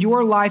child in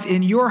your life,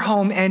 in your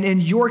home, and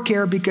in your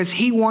care because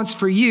he wants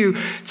for you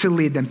to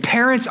lead them.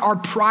 Parents are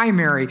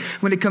primary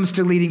when it comes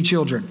to leading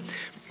children.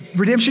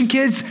 Redemption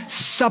Kids,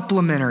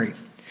 supplementary.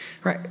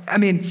 Right? I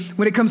mean,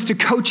 when it comes to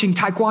coaching,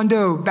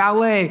 taekwondo,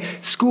 ballet,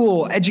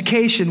 school,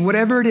 education,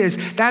 whatever it is,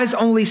 that is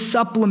only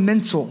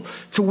supplemental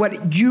to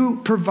what you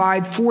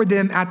provide for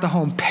them at the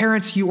home.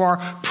 Parents, you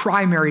are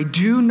primary.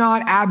 Do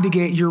not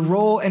abdicate your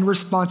role and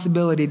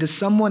responsibility to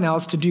someone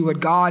else to do what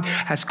God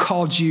has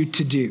called you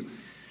to do.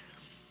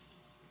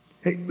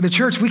 The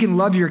church, we can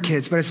love your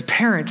kids, but as a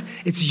parent,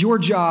 it's your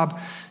job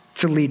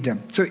to lead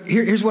them. So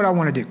here's what I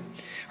want to do.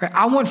 Right?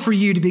 I want for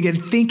you to begin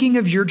thinking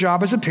of your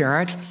job as a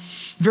parent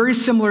very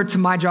similar to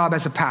my job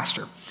as a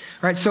pastor,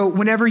 right? So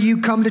whenever you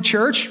come to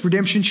church,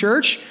 Redemption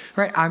Church,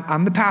 right?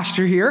 I'm the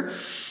pastor here,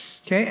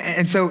 okay?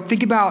 And so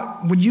think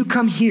about when you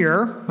come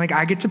here, like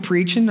I get to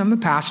preach and I'm the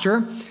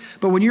pastor,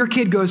 but when your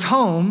kid goes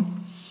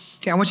home,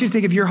 okay, I want you to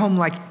think of your home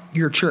like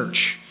your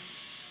church,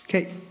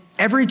 okay?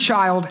 every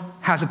child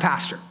has a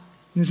pastor.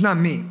 And it's not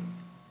me.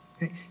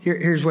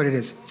 Here's what it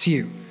is. It's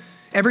you.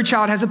 Every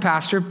child has a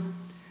pastor,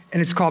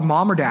 and it's called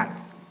mom or dad.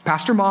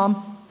 Pastor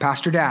mom,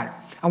 pastor dad.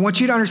 I want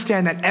you to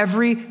understand that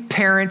every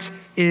parent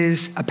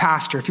is a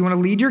pastor. If you want to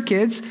lead your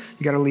kids,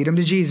 you got to lead them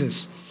to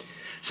Jesus.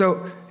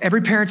 So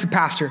every parent's a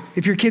pastor.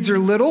 If your kids are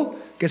little,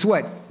 guess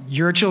what?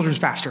 You're a children's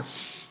pastor.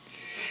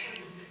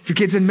 If your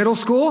kid's in middle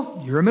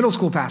school, you're a middle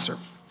school pastor.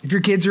 If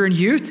your kids are in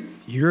youth,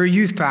 you're a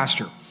youth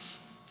pastor.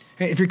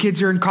 If your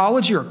kids are in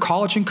college, you're a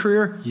college and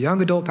career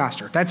young adult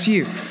pastor. That's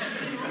you.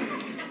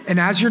 And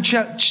as your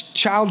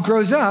child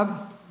grows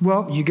up,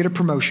 well, you get a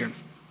promotion.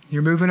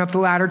 You're moving up the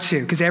ladder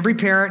too, because every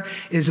parent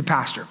is a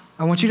pastor.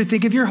 I want you to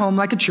think of your home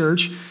like a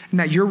church, and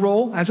that your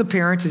role as a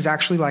parent is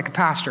actually like a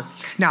pastor.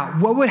 Now,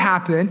 what would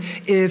happen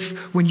if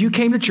when you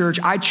came to church,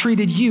 I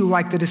treated you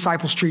like the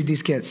disciples treated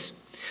these kids?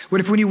 What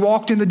if when you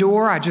walked in the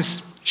door, I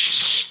just,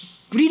 shh,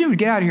 what are you doing?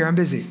 Get out of here, I'm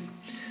busy.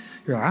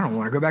 You're like, I don't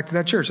want to go back to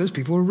that church. Those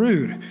people are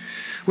rude.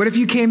 What if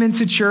you came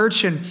into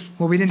church and,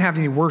 well, we didn't have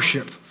any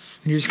worship,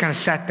 and you just kind of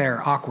sat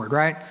there awkward,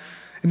 right?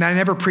 And I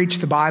never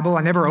preached the Bible.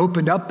 I never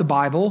opened up the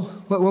Bible.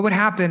 What would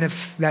happen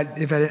what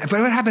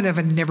would happen if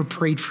I never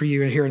prayed for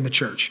you here in the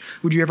church?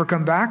 Would you ever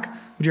come back?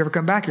 Would you ever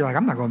come back? You're like,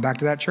 I'm not going back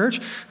to that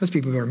church. Those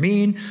people are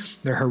mean.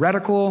 They're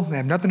heretical. They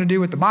have nothing to do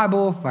with the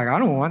Bible. Like, I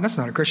don't want, that's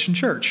not a Christian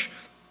church.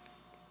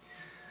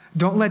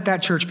 Don't let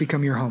that church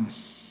become your home.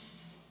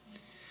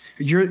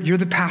 You're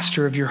the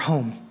pastor of your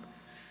home.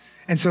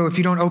 And so if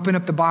you don't open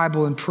up the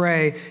Bible and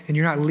pray and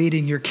you're not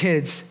leading your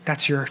kids,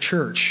 that's your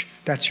church.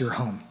 That's your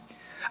home.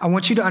 I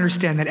want you to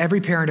understand that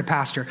every parent a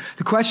pastor.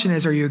 The question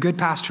is, are you a good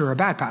pastor or a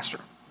bad pastor?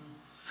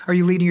 Are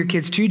you leading your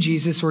kids to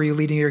Jesus, or are you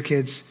leading your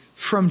kids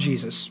from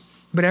Jesus?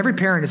 But every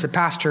parent is a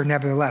pastor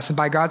nevertheless. And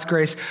by God's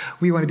grace,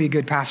 we want to be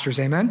good pastors.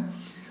 Amen?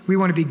 We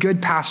want to be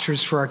good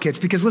pastors for our kids,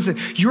 because listen,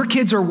 your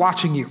kids are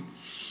watching you.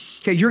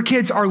 Okay, your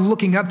kids are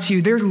looking up to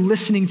you. They're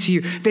listening to you.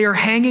 They are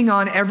hanging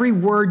on every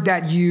word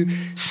that you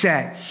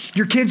say.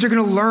 Your kids are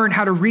going to learn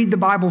how to read the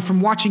Bible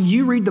from watching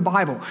you read the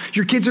Bible.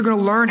 Your kids are going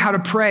to learn how to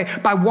pray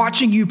by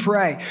watching you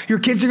pray. Your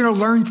kids are going to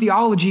learn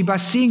theology by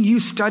seeing you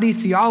study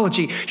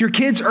theology. Your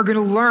kids are going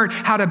to learn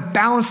how to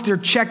balance their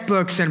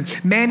checkbooks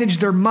and manage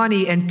their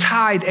money and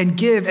tithe and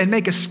give and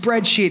make a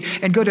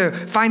spreadsheet and go to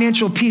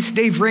Financial Peace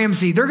Dave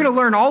Ramsey. They're going to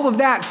learn all of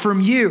that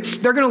from you.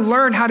 They're going to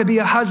learn how to be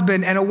a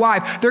husband and a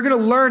wife. They're going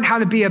to learn how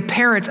to be a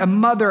parent, a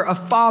mother, a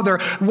father,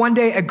 one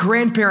day a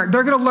grandparent.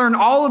 They're going to learn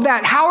all of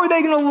that. How are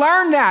they going to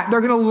learn that?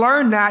 They're going to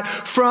learn that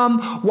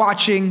from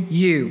watching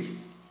you.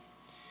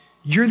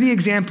 You're the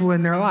example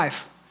in their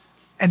life,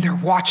 and they're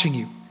watching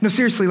you. No,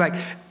 seriously, like,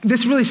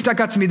 this really stuck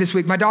out to me this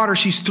week. My daughter,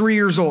 she's 3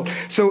 years old.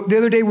 So the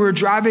other day we were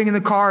driving in the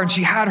car, and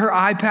she had her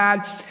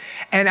iPad,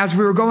 and as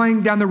we were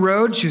going down the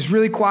road, she was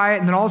really quiet,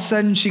 and then all of a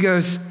sudden she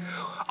goes,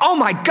 "Oh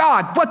my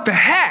God, what the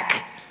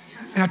heck?"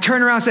 And I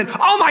turned around and said,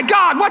 "Oh my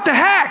God, what the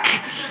heck?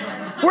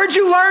 Where'd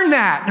you learn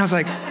that?" And I was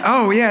like,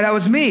 "Oh yeah, that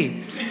was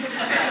me.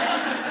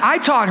 I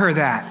taught her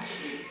that."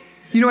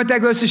 You know what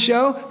that goes to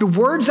show? The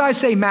words I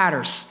say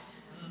matters.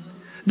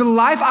 The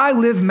life I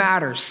live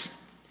matters.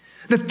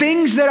 The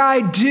things that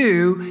I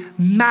do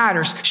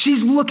matters.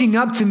 She's looking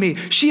up to me.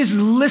 She is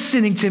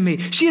listening to me.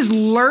 She is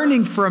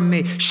learning from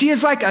me. She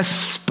is like a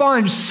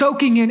sponge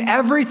soaking in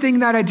everything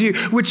that I do,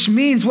 which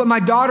means what my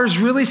daughter's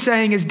really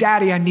saying is,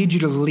 "Daddy, I need you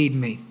to lead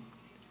me."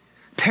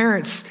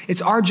 Parents,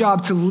 it's our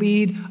job to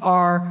lead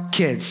our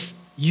kids.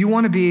 You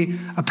want to be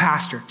a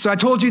pastor. So I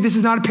told you this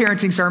is not a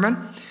parenting sermon.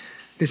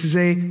 This is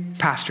a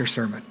pastor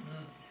sermon.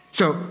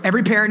 So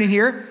every parent in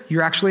here,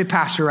 you're actually a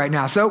pastor right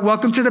now. So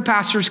welcome to the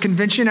Pastors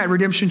Convention at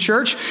Redemption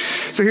Church.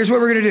 So here's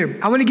what we're going to do.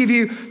 I want to give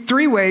you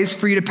 3 ways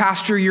for you to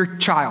pastor your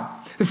child.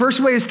 The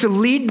first way is to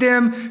lead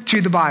them to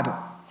the Bible.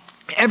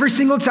 Every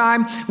single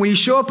time when you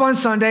show up on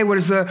Sunday, one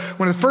of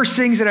the first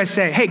things that I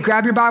say? Hey,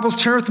 grab your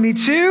Bibles, turn with me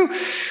to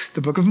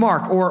the book of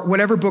Mark or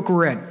whatever book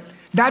we're in.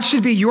 That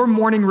should be your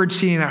morning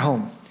routine at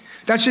home.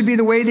 That should be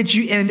the way that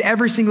you end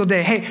every single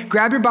day. Hey,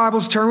 grab your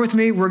Bibles, turn with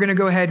me. We're going to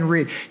go ahead and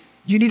read.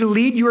 You need to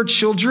lead your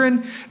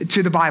children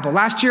to the Bible.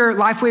 Last year,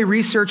 Lifeway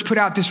Research put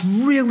out this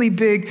really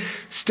big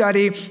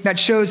study that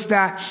shows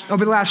that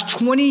over the last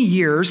 20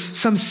 years,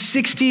 some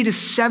 60 to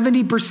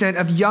 70%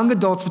 of young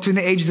adults between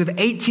the ages of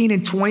 18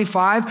 and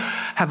 25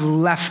 have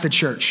left the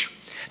church.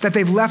 That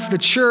they've left the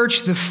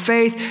church, the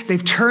faith,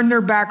 they've turned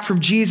their back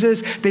from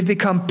Jesus, they've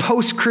become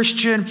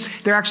post-Christian.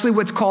 They're actually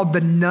what's called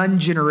the nun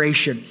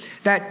generation.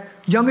 That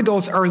young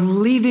adults are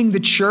leaving the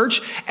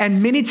church,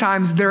 and many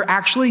times they're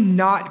actually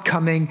not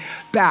coming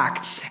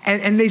back.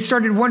 And they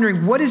started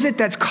wondering, what is it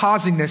that's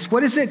causing this?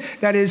 What is it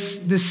that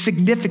is the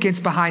significance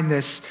behind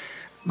this?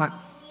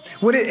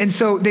 And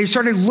so they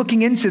started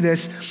looking into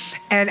this,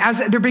 and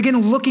as they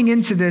began looking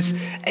into this,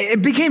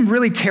 it became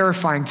really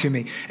terrifying to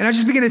me. And I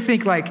just began to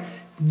think, like,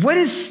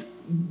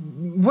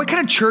 what kind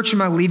of church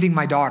am I leaving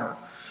my daughter?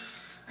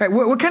 Right,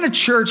 what kind of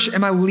church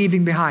am I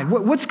leaving behind?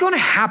 What's going to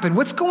happen?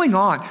 What's going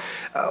on?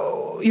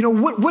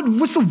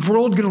 What's the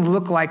world going to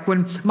look like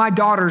when my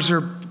daughters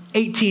are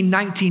 18,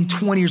 19,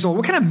 20 years old?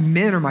 What kind of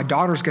men are my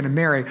daughters going to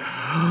marry?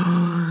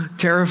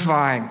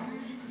 Terrifying.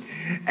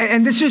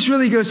 And this just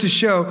really goes to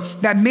show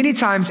that many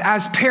times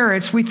as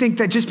parents, we think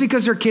that just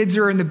because our kids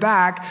are in the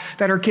back,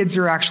 that our kids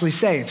are actually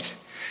saved.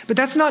 But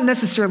that's not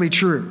necessarily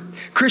true.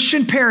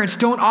 Christian parents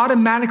don't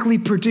automatically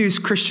produce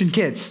Christian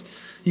kids.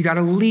 You got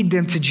to lead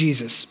them to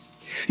Jesus.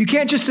 You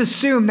can't just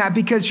assume that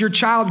because your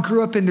child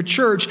grew up in the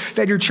church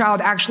that your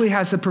child actually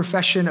has a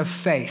profession of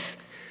faith.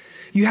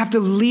 You have to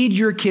lead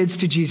your kids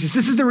to Jesus.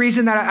 This is the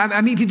reason that I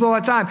meet people all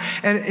the time.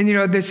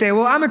 And they say,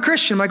 well, I'm a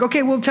Christian. I'm like,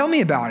 okay, well, tell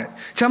me about it.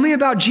 Tell me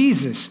about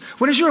Jesus.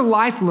 What does your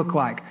life look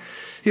like?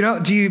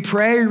 Do you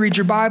pray or read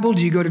your Bible?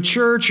 Do you go to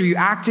church? Are you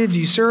active? Do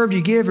you serve? Do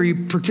you give? Are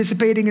you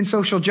participating in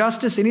social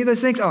justice? Any of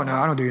those things? Oh, no,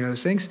 I don't do any of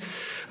those things.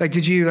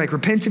 Did you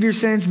repent of your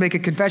sins, make a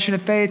confession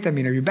of faith? Are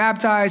you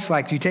baptized?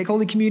 Do you take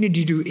Holy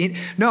Communion?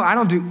 No, I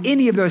don't do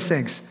any of those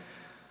things.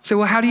 So,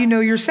 well, how do you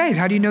know you're saved?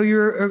 How do you know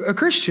you're a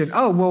Christian?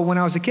 Oh, well, when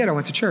I was a kid, I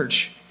went to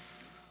church.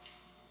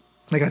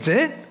 That's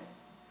it?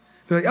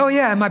 They're like, oh,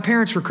 yeah, and my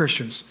parents were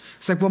Christians.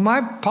 It's like, well, my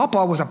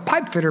papa was a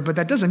pipe fitter, but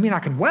that doesn't mean I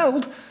can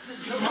weld.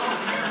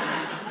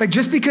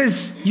 Just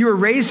because you were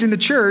raised in the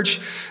church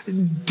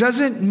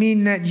doesn't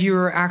mean that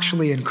you're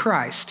actually in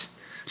Christ.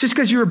 Just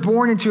because you were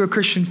born into a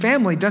Christian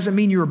family doesn't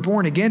mean you were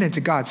born again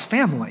into God's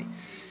family.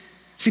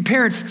 See,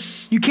 parents,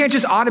 you can't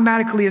just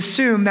automatically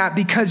assume that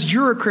because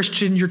you're a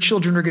Christian, your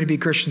children are going to be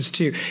Christians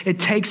too. It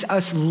takes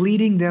us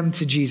leading them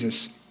to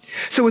Jesus.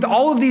 So with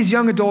all of these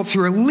young adults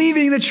who are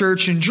leaving the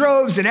church in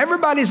droves and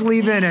everybody's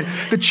leaving and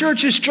the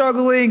church is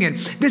struggling and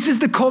this is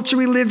the culture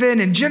we live in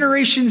and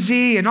Generation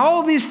Z and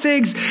all these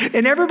things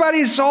and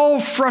everybody's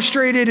all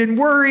frustrated and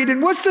worried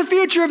and what's the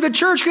future of the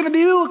church going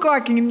to look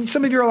like? And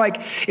some of you are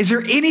like, is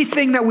there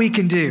anything that we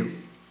can do?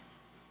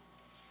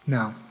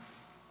 No.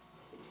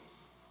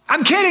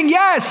 I'm kidding,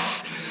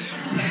 yes.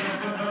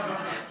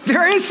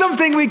 There is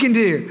something we can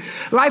do.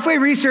 Lifeway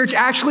Research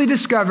actually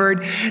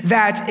discovered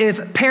that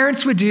if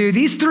parents would do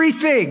these 3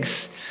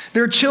 things,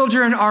 their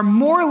children are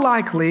more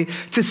likely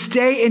to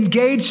stay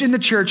engaged in the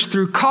church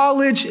through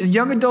college and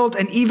young adult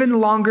and even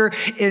longer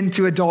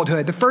into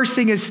adulthood. The first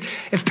thing is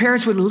if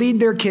parents would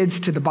lead their kids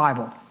to the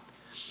Bible.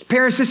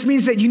 Parents, this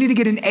means that you need to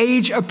get an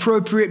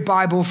age-appropriate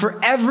Bible for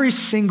every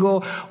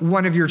single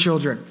one of your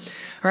children.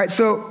 All right,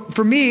 so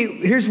for me,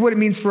 here's what it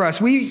means for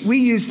us. We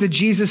use the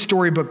Jesus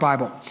Storybook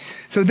Bible.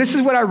 So this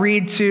is what I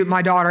read to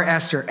my daughter,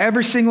 Esther.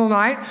 Every single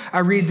night, I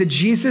read the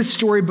Jesus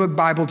Storybook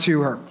Bible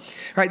to her.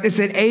 Right? It's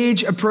an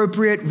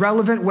age-appropriate,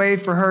 relevant way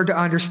for her to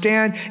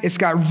understand. It's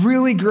got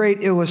really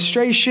great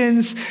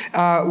illustrations.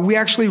 We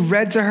actually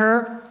read to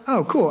her.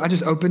 Oh, cool. I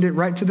just opened it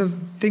right to the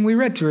thing we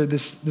read to her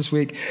this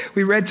week.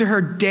 We read to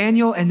her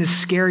Daniel and the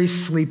Scary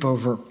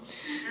Sleepover.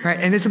 Right?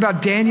 And it's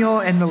about Daniel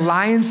and the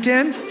lion's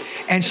den.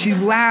 And she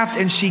laughed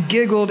and she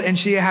giggled and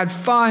she had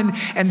fun.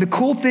 And the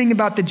cool thing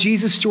about the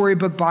Jesus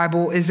Storybook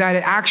Bible is that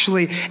it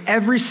actually,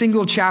 every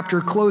single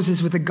chapter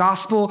closes with a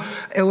gospel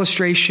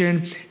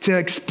illustration to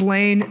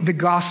explain the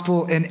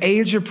gospel in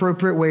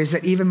age-appropriate ways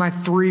that even my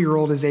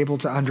 3-year-old is able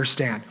to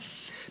understand.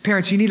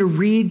 Parents, you need to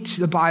read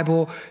the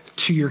Bible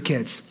to your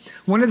kids.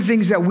 One of the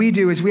things that we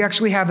do is we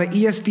actually have an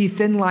ESV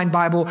thin line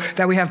Bible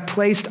that we have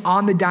placed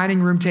on the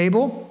dining room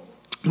table.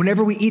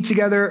 Whenever we eat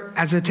together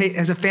as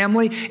a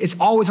family, it's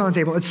always on the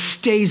table. It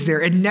stays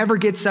there. It never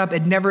gets up.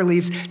 It never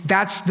leaves.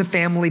 That's the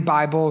family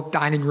Bible,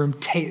 dining room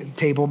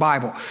table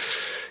Bible.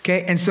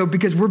 Okay, and so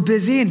because we're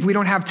busy and we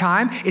don't have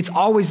time, it's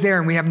always there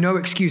and we have no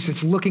excuse.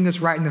 It's looking us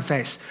right in the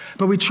face.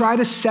 But we try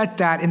to set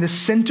that in the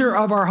center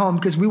of our home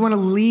because we want to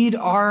lead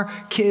our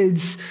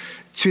kids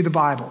to the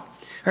Bible.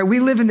 Right,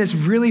 we live in this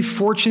really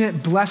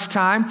fortunate, blessed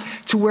time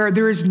to where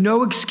there is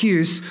no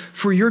excuse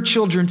for your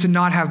children to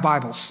not have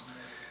Bibles.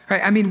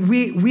 Right?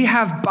 We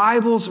have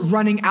Bibles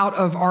running out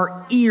of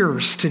our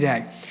ears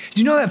today. Did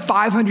you know that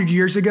 500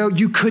 years ago,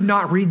 you could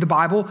not read the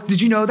Bible?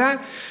 Did you know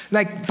that?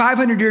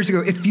 500 years ago,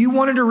 if you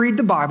wanted to read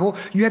the Bible,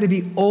 you had to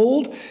be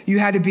old, you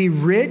had to be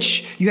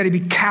rich, you had to be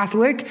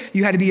Catholic,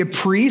 you had to be a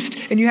priest,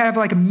 and you had to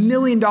have $1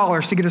 million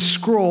to get a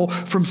scroll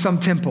from some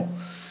temple.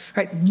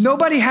 Right?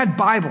 Nobody had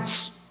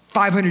Bibles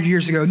 500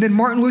 years ago. And then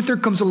Martin Luther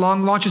comes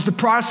along, launches the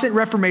Protestant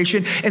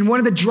Reformation, and one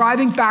of the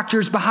driving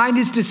factors behind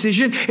his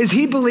decision is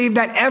he believed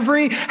that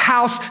every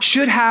house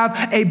should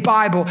have a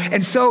Bible.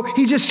 And so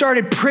he just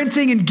started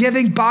printing and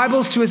giving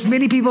Bibles to as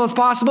many people as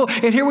possible.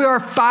 And here we are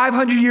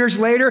 500 years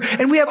later,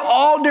 and we have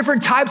all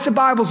different types of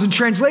Bibles and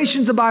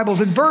translations of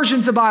Bibles and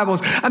versions of Bibles.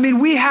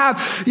 We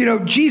have,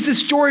 Jesus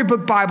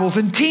Storybook Bibles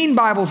and teen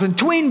Bibles and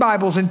tween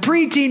Bibles and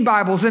preteen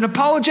Bibles and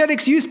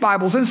apologetics youth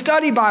Bibles and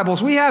study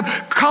Bibles. We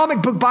have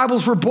comic book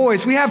Bibles for boys.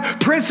 We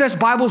have princess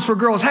Bibles for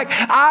girls. Heck,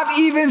 I've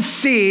even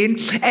seen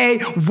a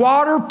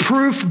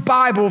waterproof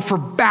Bible for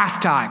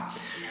bath time.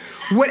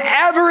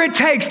 Whatever it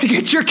takes to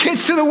get your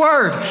kids to the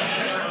Word,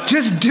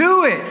 just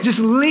do it. Just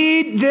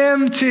lead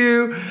them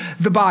to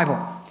the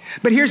Bible.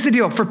 But here's the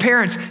deal. For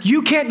parents,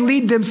 you can't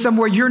lead them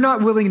somewhere you're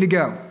not willing to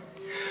go,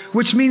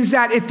 which means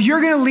that if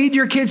you're going to lead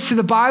your kids to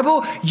the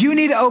Bible, you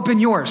need to open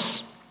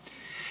yours.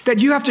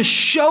 That you have to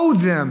show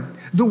them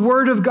the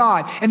Word of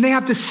God, and they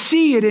have to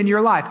see it in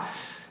your life.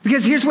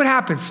 Because here's what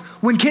happens.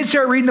 When kids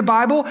start reading the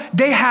Bible,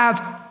 they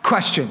have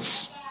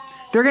questions.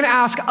 They're going to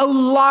ask a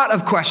lot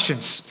of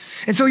questions.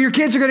 And so your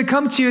kids are going to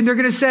come to you and they're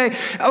going to say,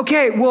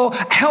 okay, well,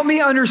 help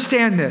me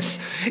understand this.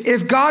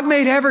 If God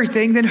made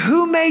everything, then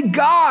who made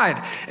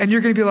God? And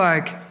you're going to be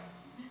like,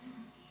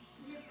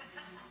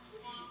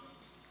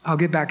 I'll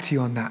get back to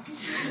you on that.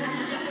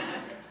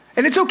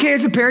 And it's okay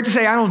as a parent to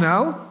say, I don't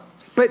know.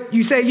 But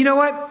you say, you know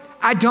what?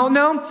 I don't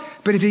know.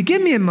 But if you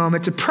give me a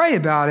moment to pray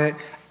about it,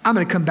 I'm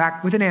going to come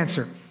back with an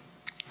answer.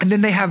 And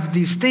then they have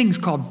these things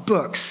called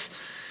books.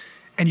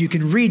 And you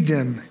can read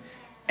them.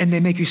 And they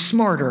make you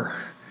smarter.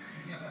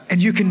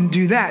 And you can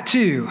do that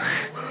too.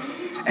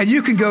 And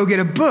you can go get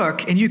a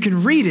book and you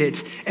can read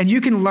it and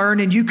you can learn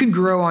and you can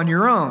grow on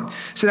your own.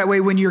 So that way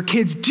when your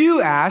kids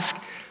do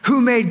ask, who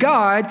made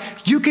God,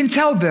 you can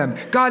tell them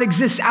God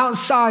exists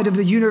outside of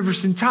the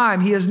universe and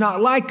time. He is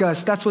not like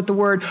us. That's what the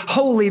word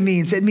holy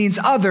means. It means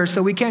other.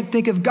 So we can't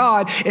think of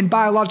God in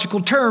biological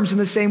terms in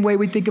the same way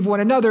we think of one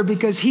another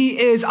because he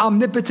is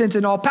omnipotent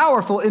and all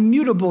powerful,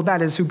 immutable.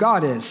 That is who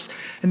God is.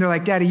 And they're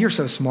like, Daddy, you're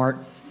so smart.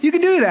 You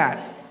can do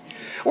that.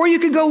 Or you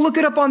could go look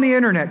it up on the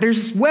internet.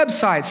 There's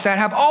websites that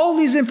have all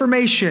these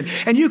information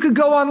and you could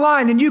go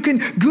online and you can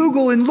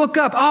Google and look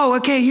up, oh,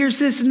 okay, here's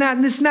this and that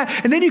and this and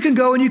that. And then you can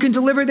go and you can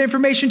deliver the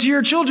information to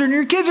your children and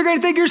your kids are going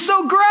to think you're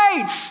so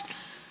great.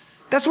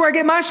 That's where I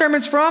get my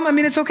sermons from. I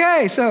mean, it's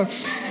okay. So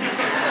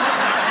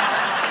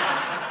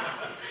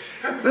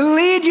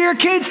lead your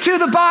kids to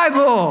the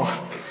Bible.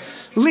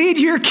 Lead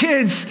your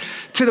kids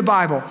to the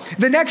Bible.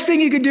 The next thing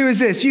you can do is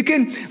this. You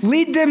can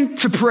lead them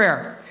to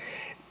prayer.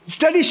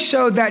 Studies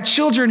show that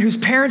children whose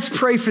parents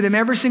pray for them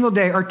every single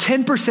day are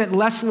 10%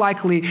 less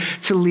likely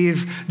to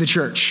leave the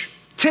church.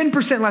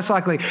 10% less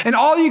likely. And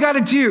all you got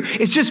to do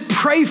is just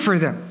pray for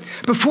them.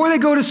 Before they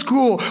go to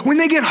school, when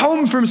they get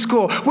home from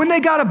school, when they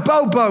got a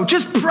bobo,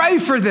 just pray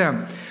for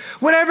them.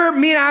 Whatever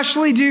me and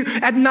Ashley do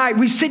at night,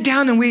 we sit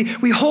down and we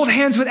hold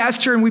hands with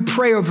Esther and we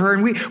pray over her.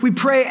 And we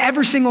pray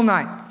every single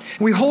night.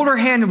 And we hold her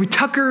hand and we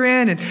tuck her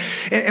in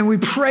and we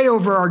pray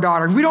over our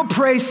daughter. We don't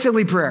pray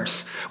silly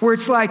prayers where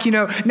it's like,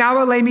 now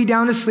I lay me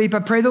down to sleep. I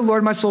pray the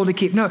Lord my soul to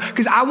keep. No,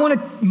 because I want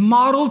to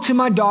model to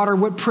my daughter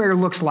what prayer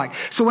looks like.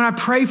 So when I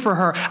pray for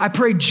her, I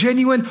pray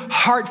genuine,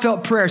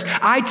 heartfelt prayers.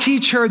 I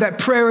teach her that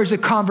prayer is a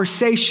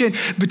conversation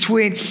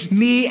between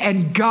me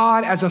and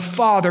God as a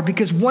father,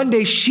 because one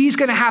day she's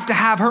going to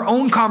have her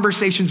own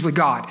conversations with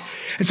God.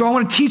 And so I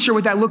want to teach her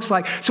what that looks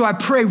like. So I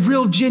pray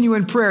real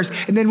genuine prayers.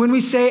 And then when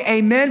we say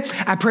amen,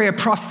 I pray a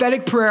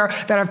prophetic prayer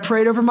that I've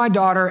prayed over my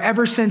daughter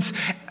ever since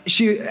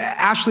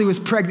Ashley was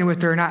pregnant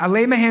with her. And I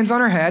lay my hands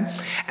on her head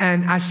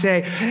and I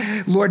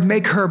say, Lord,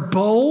 make her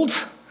bold.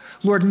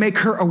 Lord, make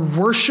her a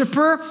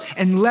worshiper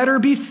and let her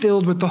be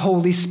filled with the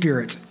Holy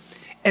Spirit.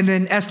 And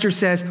then Esther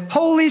says,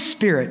 Holy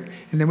Spirit.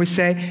 And then we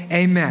say,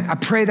 amen. I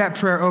pray that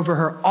prayer over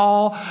her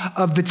all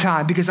of the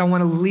time because I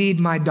want to lead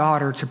my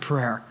daughter to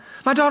prayer.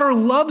 My daughter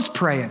loves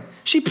praying.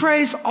 She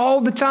prays all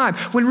the time.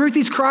 When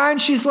Ruthie's crying,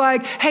 she's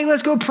like, hey,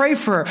 let's go pray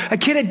for her. A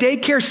kid at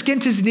daycare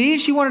skinned his knee.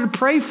 She wanted to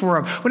pray for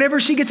him.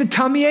 Whenever she gets a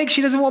tummy ache,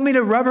 she doesn't want me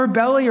to rub her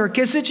belly or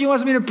kiss it. She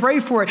wants me to pray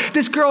for it.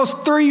 This girl's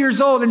 3 years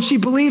old and she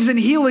believes in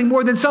healing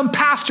more than some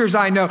pastors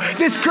I know.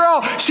 This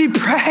girl, she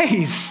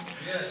prays.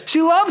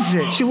 She loves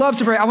it. She loves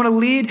to pray. I want to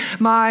lead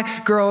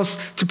my girls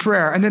to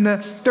prayer. And then the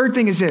third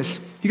thing is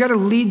this. You got to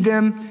lead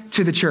them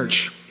to the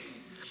church.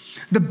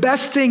 The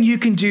best thing you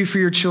can do for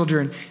your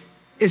children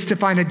is to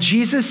find a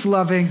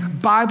Jesus-loving,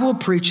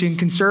 Bible-preaching,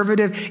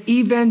 conservative,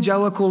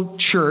 evangelical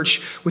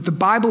church with the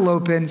Bible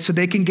open so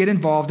they can get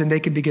involved and they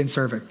can begin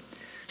serving.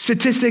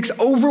 Statistics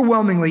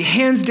overwhelmingly,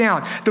 hands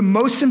down, the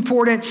most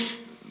important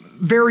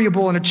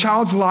variable in a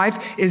child's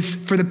life is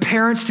for the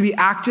parents to be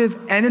active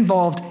and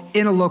involved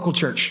in a local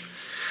church.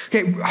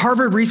 Okay,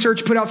 Harvard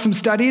Research put out some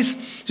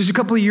studies just a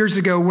couple of years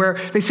ago where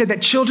they said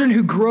that children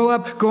who grow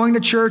up going to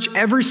church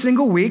every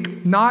single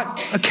week,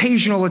 not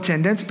occasional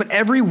attendance, but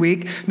every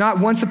week, not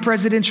once a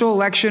presidential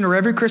election or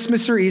every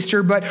Christmas or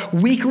Easter, but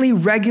weekly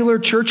regular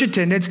church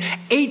attendance,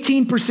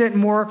 18%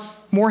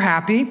 more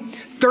happy,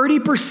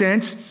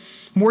 30%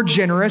 more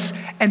generous,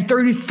 and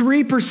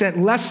 33%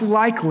 less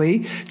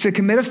likely to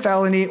commit a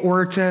felony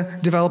or to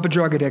develop a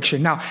drug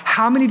addiction. Now,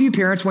 how many of you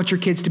parents want your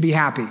kids to be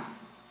happy?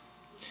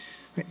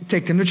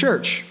 Take them to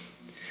church.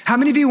 How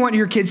many of you want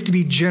your kids to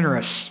be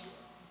generous?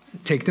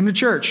 Take them to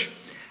church.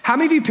 How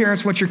many of you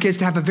parents want your kids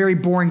to have a very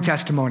boring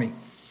testimony?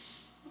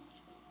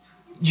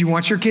 Do you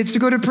want your kids to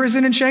go to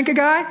prison and shank a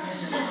guy?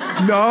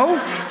 No?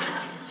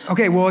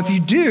 Okay, well, if you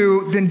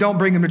do, then don't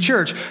bring them to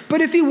church. But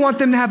if you want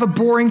them to have a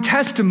boring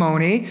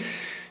testimony,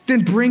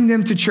 then bring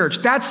them to church.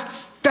 That's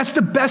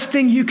the best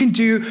thing you can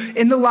do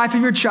in the life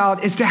of your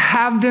child is to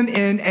have them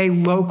in a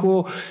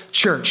local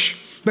church.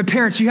 But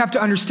parents, you have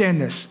to understand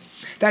this.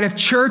 That if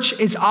church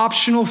is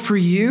optional for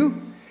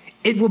you,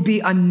 it will be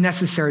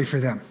unnecessary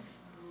for them.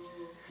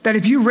 That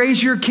if you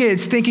raise your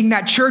kids thinking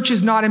that church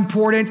is not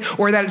important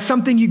or that it's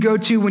something you go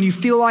to when you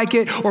feel like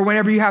it or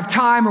whenever you have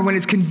time or when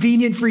it's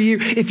convenient for you,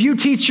 if you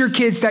teach your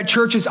kids that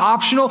church is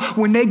optional,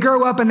 when they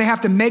grow up and they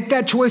have to make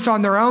that choice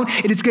on their own,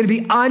 it is going to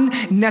be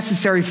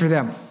unnecessary for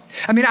them.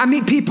 I mean, I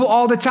meet people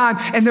all the time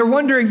and they're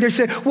wondering, they're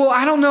saying, well,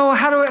 I don't know,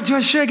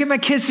 should I get my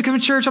kids to come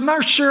to church? I'm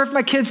not sure if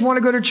my kids want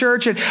to go to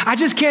church and I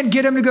just can't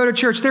get them to go to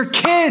church. They're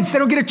kids. They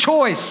don't get a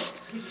choice.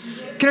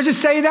 Can I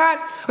just say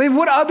that? I mean,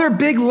 what other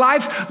big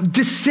life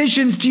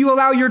decisions do you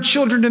allow your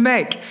children to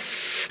make?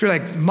 You're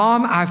like,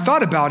 Mom, I've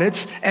thought about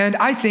it, and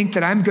I think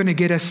that I'm going to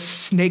get a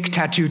snake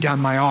tattoo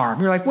down my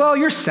arm. You're like, well,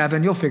 you're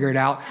 7. You'll figure it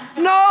out.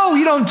 No,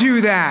 you don't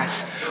do that.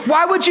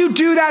 Why would you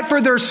do that for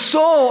their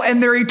soul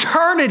and their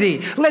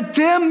eternity? Let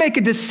them make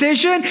a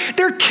decision.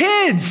 They're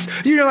kids.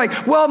 You're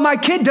like, well, my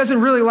kid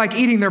doesn't really like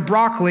eating their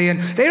broccoli,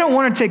 and they don't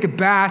want to take a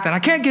bath, and I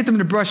can't get them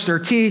to brush their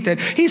teeth, and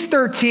he's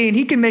 13.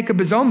 He can make up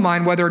his own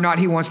mind whether or not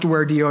he wants to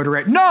wear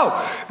deodorant.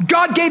 No,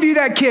 God gave you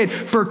that kid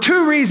for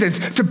 2 reasons: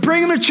 to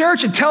bring him to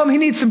church and tell him he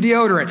needs some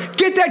deodorant.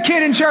 Get that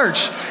kid in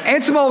church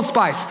and some Old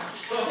Spice.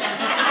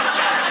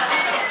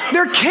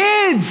 They're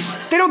kids.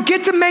 They don't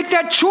get to make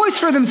that choice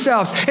for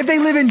themselves. If they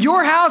live in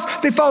your house,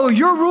 they follow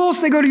your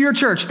rules, they go to your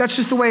church. That's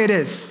just the way it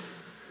is.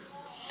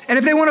 And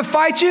if they want to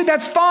fight you,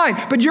 that's fine.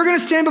 But you're going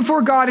to stand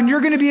before God and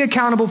you're going to be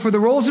accountable for the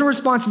roles and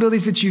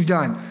responsibilities that you've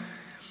done.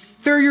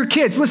 They're your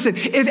kids. Listen,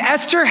 if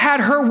Esther had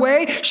her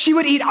way, she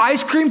would eat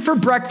ice cream for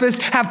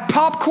breakfast, have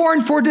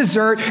popcorn for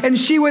dessert, and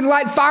she would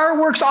light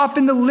fireworks off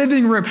in the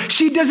living room.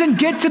 She doesn't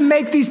get to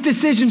make these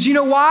decisions. You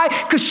know why?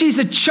 Because she's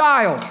a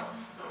child.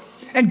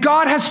 And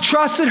God has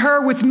trusted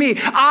her with me.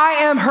 I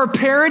am her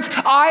parent.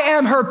 I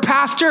am her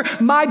pastor.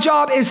 My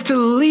job is to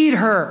lead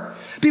her.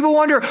 People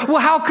wonder, well,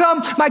 how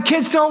come my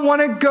kids don't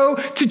want to go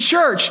to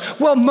church?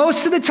 Well,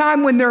 most of the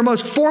time when their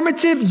most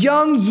formative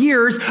young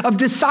years of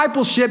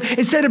discipleship,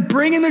 instead of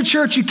bringing them to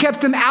church, you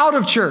kept them out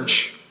of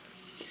church.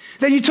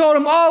 Then you told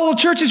them, oh, well,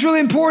 church is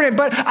really important,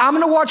 but I'm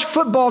going to watch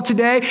football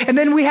today. And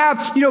then we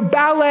have,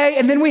 ballet,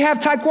 and then we have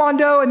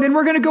taekwondo, and then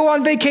we're going to go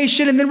on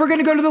vacation, and then we're going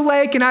to go to the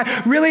lake. And I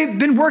really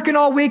been working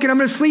all week, and I'm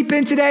going to sleep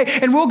in today,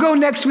 and we'll go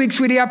next week,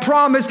 sweetie, I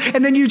promise.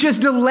 And then you just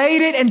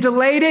delayed it.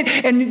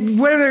 And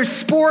whether it's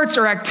sports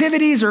or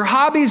activities or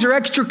hobbies or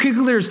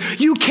extracurriculars,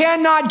 you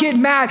cannot get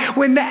mad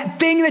when that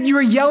thing that you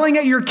were yelling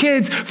at your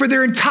kids for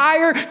their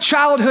entire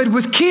childhood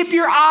was keep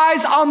your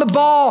eyes on the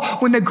ball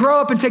when they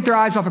grow up and take their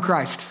eyes off of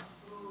Christ.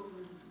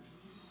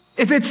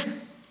 If it's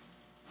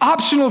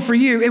optional for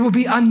you, it will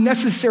be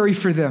unnecessary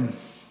for them.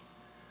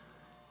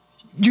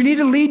 You need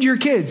to lead your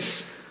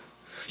kids.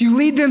 You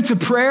lead them to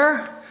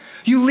prayer.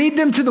 You lead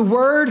them to the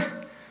word.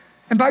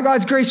 And by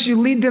God's grace, you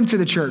lead them to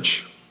the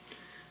church.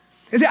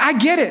 I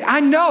get it. I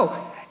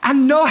know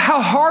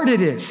how hard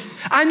it is.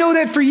 I know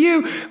that for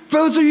you,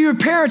 those of you who are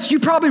parents, you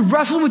probably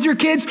wrestled with your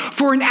kids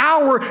for an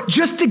hour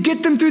just to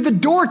get them through the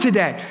door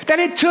today. That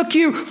it took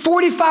you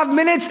 45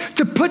 minutes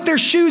to put their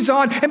shoes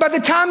on, and by the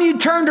time you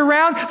turned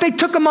around, they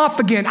took them off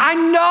again. I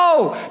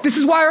know. This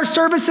is why our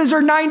services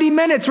are 90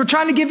 minutes. We're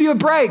trying to give you a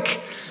break.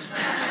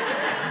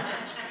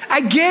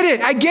 I get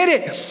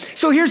it.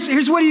 So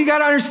here's what you got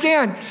to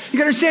understand. You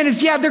got to understand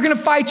is, they're going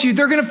to fight you.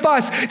 They're going to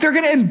fuss. They're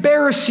going to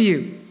embarrass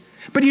you.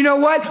 But you know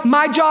what?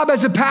 My job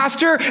as a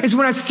pastor is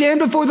when I stand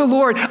before the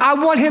Lord, I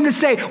want him to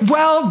say,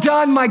 well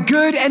done, my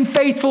good and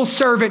faithful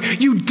servant.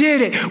 You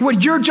did it.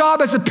 What your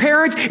job as a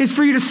parent is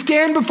for you to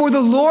stand before the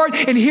Lord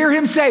and hear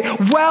him say,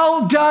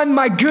 well done,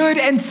 my good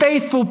and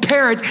faithful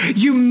parent.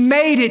 You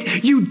made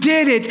it. You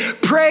did it.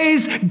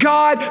 Praise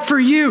God for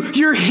you.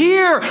 You're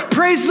here.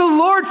 Praise the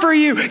Lord for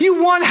you.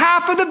 You won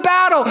half of the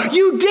battle.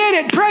 You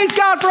did it. Praise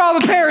God for all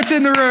the parents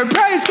in the room.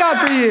 Praise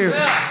God for you.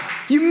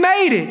 You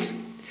made it.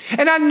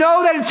 And I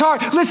know that it's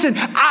hard. Listen,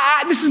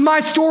 this is my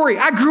story.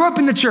 I grew up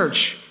in the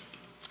church.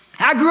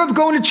 I grew up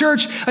going to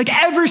church like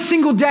every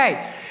single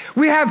day.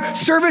 We have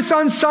service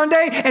on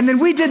Sunday, and then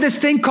we did this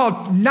thing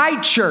called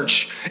night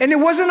church. And it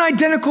wasn't an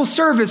identical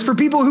service for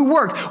people who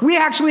worked. We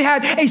actually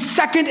had a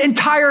second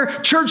entire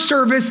church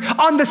service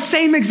on the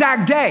same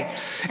exact day.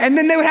 And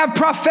then they would have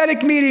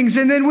prophetic meetings,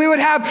 and then we would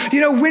have,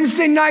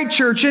 Wednesday night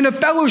church and a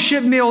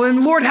fellowship meal.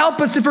 And Lord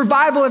help us if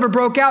revival ever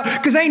broke out,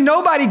 because ain't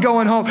nobody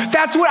going home.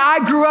 That's what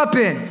I grew up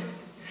in.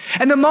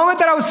 And the moment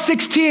that I was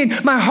 16,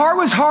 my heart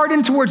was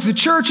hardened towards the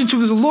church and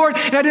towards the Lord,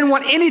 and I didn't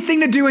want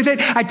anything to do with it.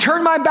 I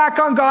turned my back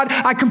on God.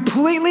 I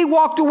completely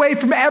walked away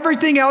from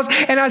everything else,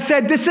 and I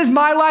said, this is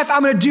my life.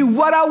 I'm going to do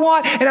what I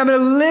want, and I'm going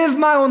to live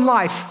my own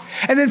life.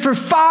 And then for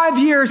 5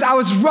 years, I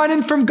was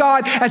running from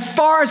God as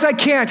far as I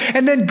can.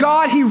 And then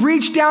God, he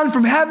reached down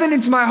from heaven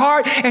into my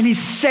heart and he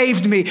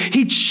saved me.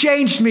 He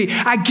changed me.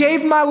 I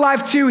gave my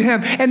life to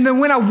him. And then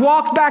when I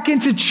walked back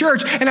into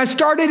church and I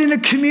started in a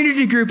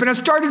community group and I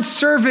started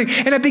serving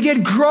and I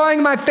began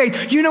growing my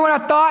faith, you know what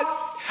I thought?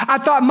 I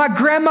thought my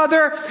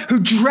grandmother who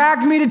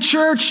dragged me to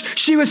church,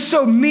 she was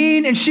so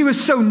mean and she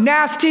was so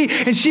nasty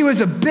and she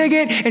was a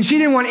bigot and she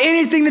didn't want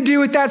anything to do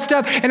with that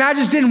stuff, and I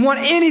just didn't want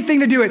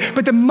anything to do with it.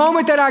 But the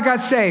moment that I got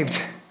saved,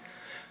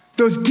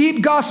 those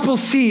deep gospel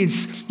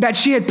seeds that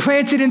she had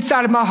planted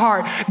inside of my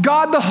heart,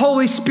 God the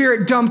Holy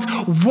Spirit dumped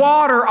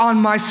water on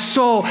my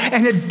soul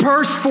and it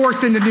burst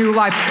forth into new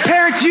life.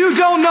 Parents, you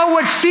don't know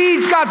what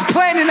seeds God's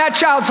planting in that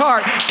child's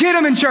heart. Get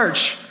them in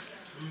church.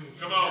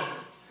 Come on.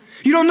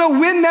 You don't know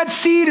when that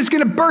seed is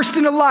going to burst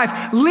into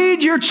life.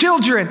 Lead your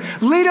children.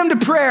 Lead them to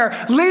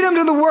prayer. Lead them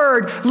to the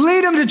word.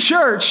 Lead them to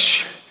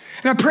church.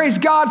 And I praise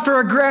God for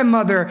a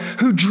grandmother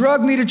who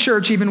drugged me to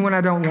church even when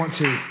I don't want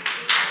to.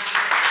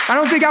 I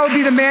don't think I would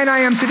be the man I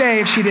am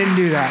today if she didn't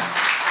do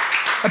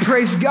that. I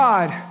praise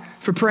God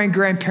for praying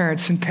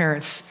grandparents and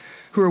parents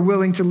who are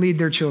willing to lead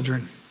their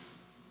children.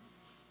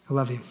 I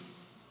love you.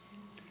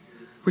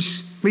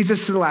 Which leads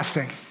us to the last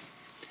thing.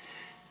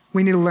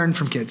 We need to learn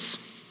from kids.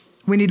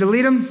 We need to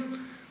lead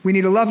them, we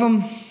need to love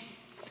them,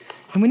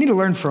 and we need to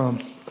learn from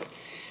them.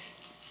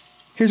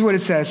 Here's what it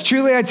says.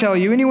 Truly I tell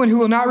you, anyone who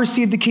will not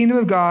receive the kingdom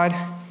of God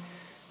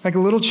like a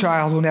little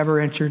child will never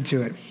enter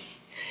into it.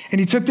 And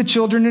he took the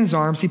children in his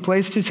arms, he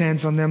placed his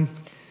hands on them,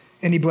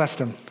 and he blessed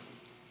them.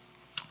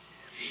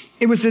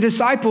 It was the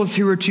disciples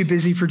who were too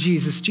busy for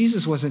Jesus.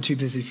 Jesus wasn't too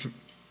busy for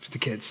the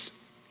kids.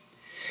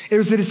 It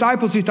was the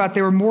disciples who thought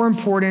they were more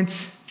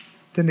important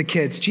than the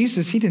kids.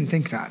 Jesus, he didn't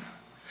think that.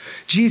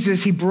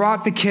 Jesus, he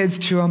brought the kids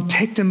to him,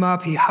 picked them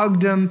up, he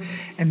hugged them,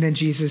 and then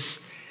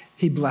Jesus,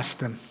 he blessed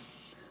them.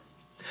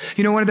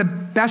 You know, one of the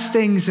best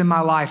things in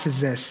my life is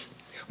this.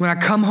 When I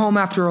come home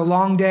after a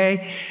long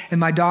day and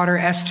my daughter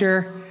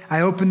Esther,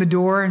 I open the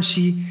door and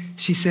she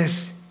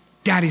says,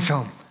 Daddy's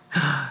home.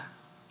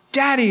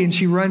 Daddy, and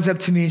she runs up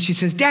to me and she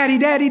says, Daddy,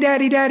 Daddy,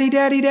 Daddy, Daddy,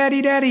 Daddy,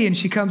 Daddy, Daddy. And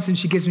she comes and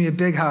she gives me a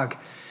big hug.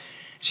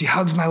 She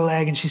hugs my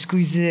leg and she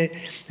squeezes it,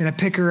 and I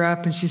pick her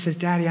up and she says,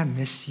 Daddy, I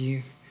miss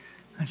you.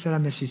 I said, I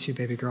miss you too,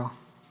 baby girl. I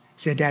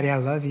said, Daddy, I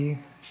love you.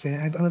 I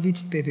said, I love you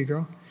too, baby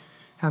girl.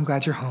 I'm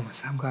glad you're home. I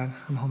said, I'm glad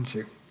I'm home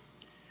too.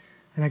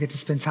 And I get to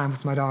spend time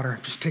with my daughter,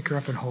 just pick her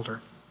up and hold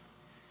her.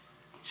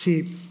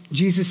 See,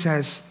 Jesus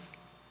says,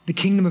 the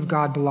kingdom of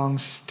God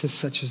belongs to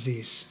such as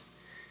these.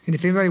 And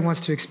if anybody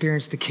wants to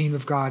experience the kingdom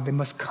of God, they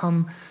must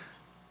come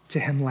to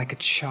him like a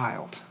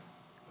child.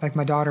 Like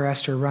my daughter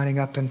Esther running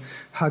up and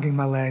hugging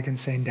my leg and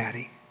saying,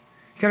 Daddy.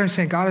 You gotta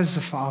understand, God is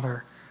a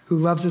father who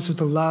loves us with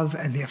the love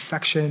and the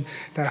affection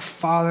that a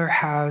father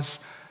has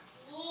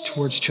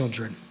towards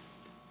children.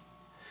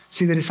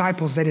 See, the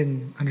disciples, they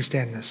didn't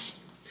understand this.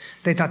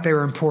 They thought they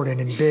were important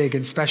and big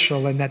and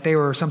special and that they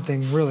were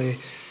something really.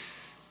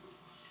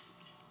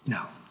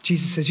 No.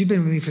 Jesus says, you've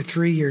been with me for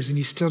 3 years and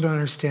you still don't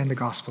understand the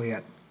gospel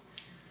yet.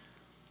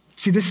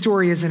 See, this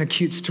story isn't a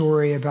cute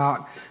story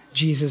about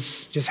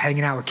Jesus just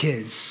hanging out with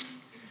kids.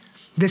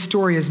 This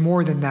story is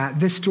more than that.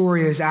 This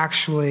story is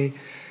actually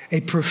a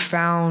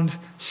profound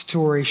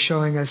story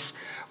showing us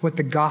what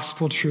the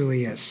gospel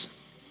truly is.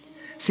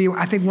 See,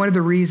 I think one of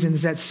the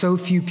reasons that so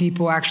few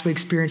people actually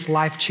experience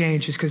life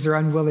change is because they're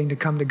unwilling to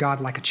come to God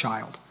like a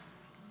child.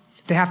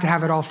 They have to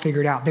have it all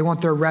figured out. They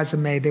want their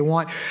resume. They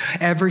want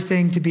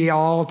everything to be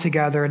all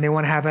together, and they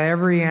want to have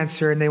every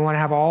answer, and they want to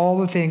have all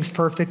the things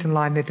perfect in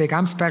line. They think,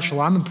 I'm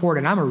special, I'm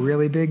important, I'm a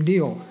really big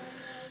deal.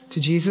 To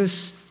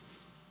Jesus,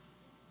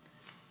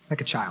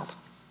 like a child.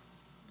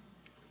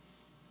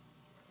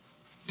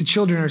 The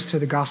children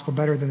understood the gospel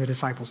better than the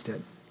disciples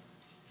did.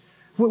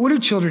 What do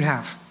children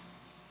have?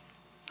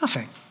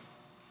 Nothing.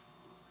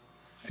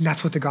 And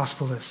that's what the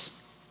gospel is.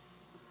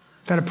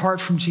 That apart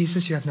from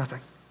Jesus, you have nothing.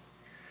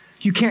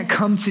 You can't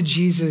come to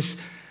Jesus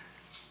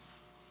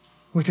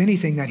with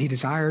anything that he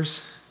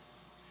desires,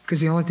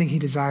 because the only thing he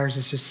desires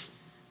is just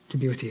to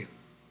be with you.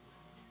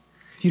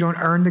 You don't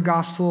earn the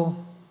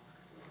gospel.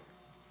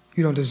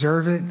 You don't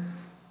deserve it,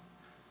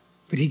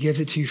 but he gives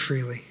it to you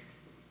freely.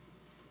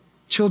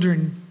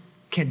 Children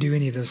can't do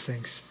any of those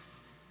things.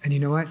 And you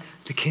know what?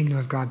 The kingdom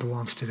of God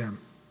belongs to them.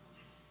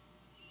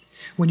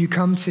 When you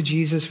come to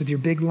Jesus with your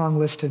big, long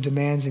list of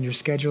demands and your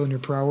schedule and your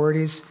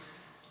priorities,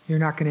 you're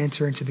not going to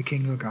enter into the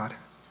kingdom of God.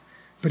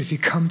 But if you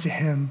come to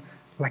him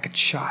like a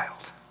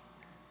child,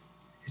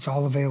 it's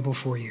all available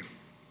for you.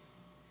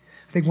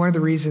 I think one of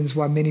the reasons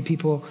why many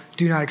people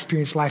do not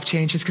experience life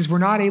change is because we're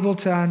not able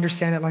to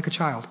understand it like a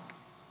child.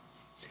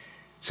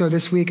 So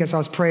this week, as I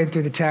was praying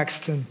through the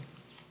text, and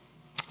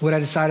what I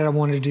decided I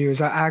wanted to do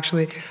is I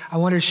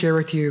wanted to share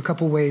with you a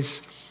couple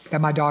ways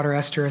that my daughter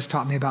Esther has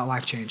taught me about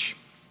life change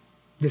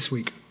this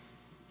week.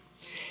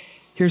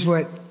 Here's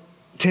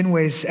 10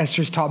 ways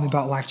Esther's taught me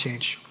about life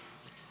change.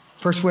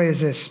 First way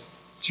is this.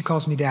 She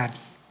calls me Dad.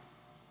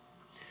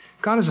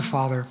 God is a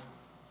father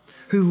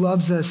who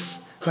loves us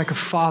like a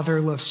father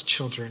loves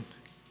children.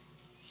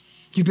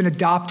 You've been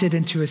adopted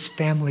into his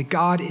family.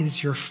 God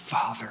is your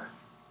father.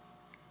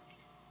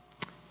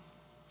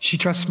 She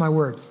trusts my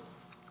word.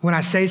 When I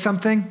say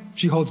something,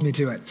 she holds me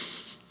to it.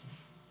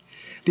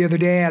 The other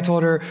day, I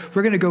told her,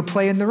 we're going to go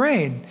play in the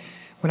rain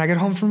when I get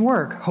home from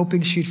work,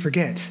 hoping she'd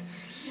forget.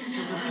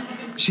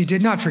 She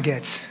did not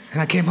forget.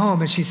 And I came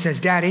home and she says,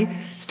 Daddy,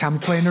 it's time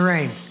to play in the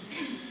rain.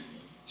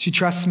 She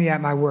trusts me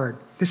at my word.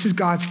 This is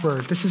God's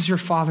word. This is your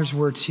Father's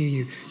word to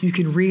you. You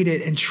can read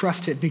it and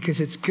trust it because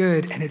it's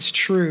good and it's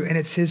true and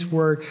it's his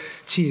word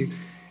to you.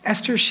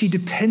 Esther, she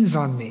depends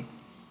on me.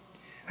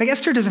 Like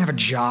Esther doesn't have a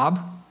job.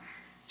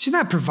 She's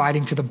not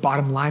providing to the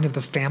bottom line of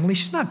the family.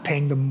 She's not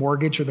paying the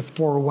mortgage or the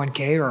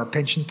 401k or our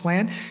pension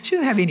plan. She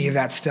doesn't have any of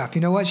that stuff.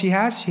 You know what she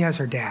has? She has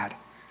her dad.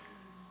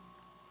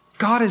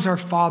 God is our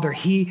Father.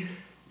 He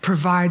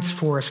provides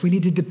for us. We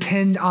need to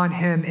depend on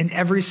him in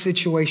every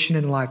situation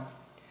in life.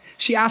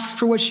 She asks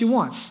for what she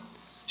wants.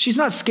 She's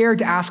not scared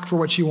to ask for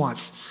what she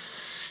wants.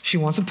 She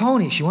wants a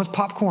pony. She wants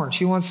popcorn.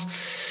 She wants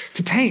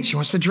to paint. She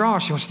wants to draw.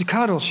 She wants to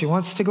cuddle. She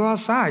wants to go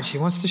outside. She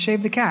wants to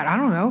shave the cat. I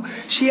don't know.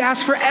 She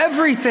asks for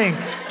everything.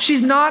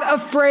 She's not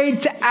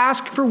afraid to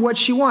ask for what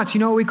she wants. You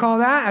know what we call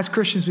that? As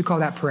Christians, we call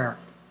that prayer.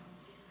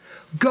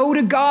 Go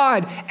to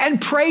God and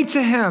pray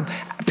to him.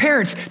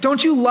 Parents,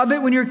 don't you love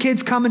it when your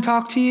kids come and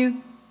talk to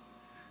you?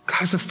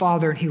 God is a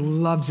father, and he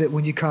loves it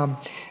when you come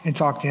and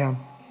talk to him.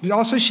 But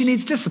also, she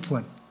needs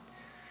discipline.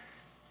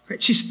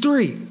 Right? She's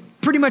 3.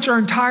 Pretty much our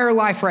entire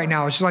life right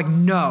now is just like,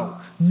 no,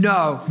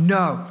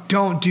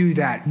 don't do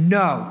that.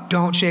 No,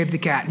 don't shave the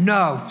cat.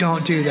 No,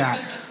 don't do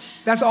that.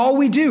 That's all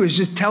we do is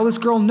just tell this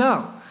girl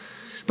no.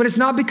 But it's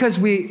not because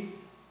we,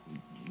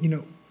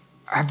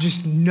 I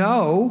just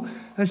know.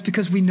 That's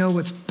because we know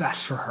what's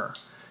best for her.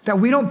 That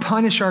we don't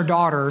punish our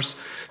daughters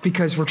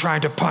because we're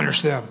trying to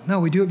punish them. No,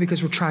 we do it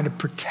because we're trying to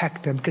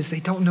protect them because they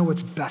don't know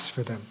what's best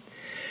for them.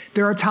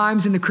 There are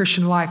times in the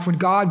Christian life when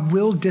God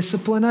will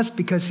discipline us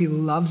because he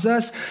loves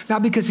us,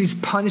 not because he's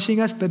punishing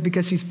us, but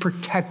because he's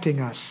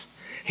protecting us.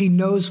 He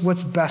knows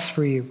what's best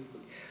for you.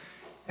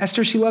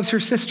 Esther, she loves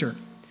her sister.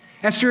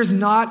 Esther is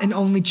not an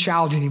only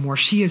child anymore.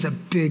 She is a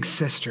big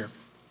sister.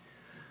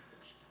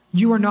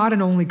 You are not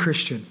an only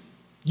Christian.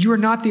 You are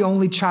not the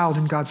only child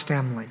in God's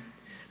family.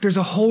 There's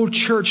a whole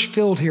church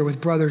filled here with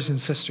brothers and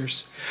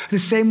sisters. The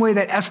same way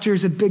that Esther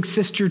is a big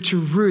sister to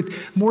Ruth,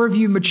 more of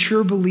you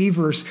mature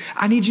believers,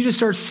 I need you to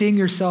start seeing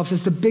yourselves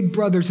as the big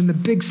brothers and the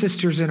big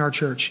sisters in our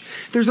church.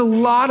 There's a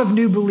lot of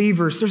new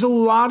believers. There's a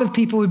lot of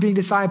people who are being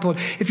discipled.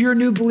 If you're a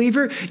new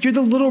believer, you're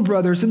the little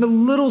brothers and the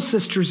little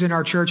sisters in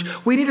our church.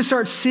 We need to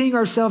start seeing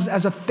ourselves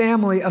as a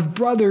family of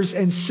brothers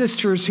and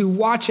sisters who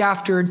watch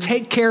after and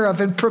take care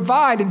of and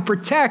provide and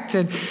protect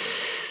and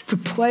to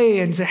play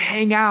and to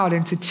hang out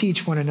and to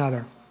teach one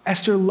another.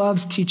 Esther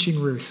loves teaching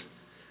Ruth.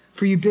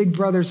 For you big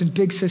brothers and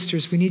big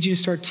sisters, we need you to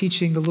start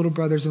teaching the little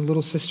brothers and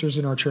little sisters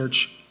in our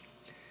church.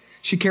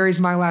 She carries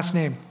my last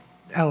name,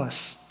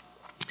 Ellis.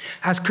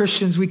 As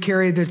Christians, we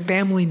carry the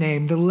family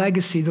name, the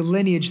legacy, the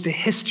lineage, the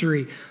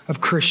history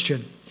of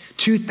Christian.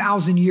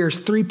 2,000 years,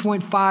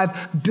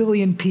 3.5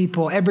 billion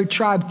people, every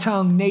tribe,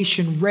 tongue,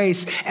 nation,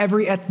 race,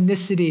 every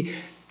ethnicity,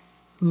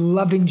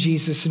 loving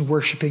Jesus and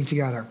worshiping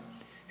together.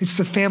 It's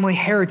the family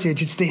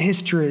heritage. It's the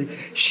history.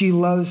 She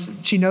knows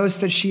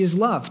that she is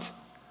loved.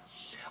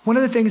 One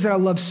of the things that I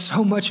love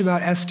so much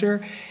about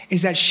Esther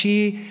is that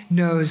she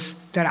knows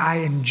that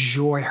I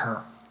enjoy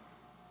her.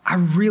 I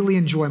really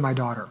enjoy my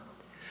daughter.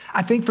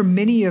 I think for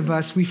many of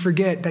us, we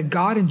forget that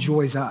God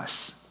enjoys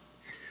us.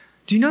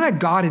 Do you know that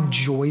God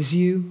enjoys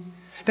you?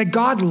 That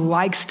God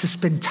likes to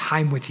spend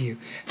time with you,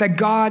 that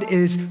God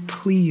is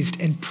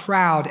pleased and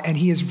proud and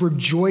he is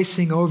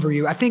rejoicing over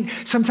you. I think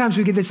sometimes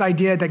we get this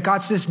idea that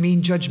God's this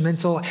mean,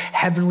 judgmental,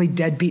 heavenly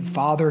deadbeat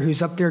father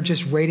who's up there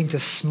just waiting to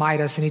smite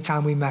us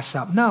anytime we mess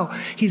up. No,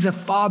 he's a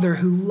father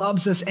who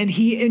loves us and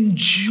he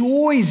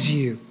enjoys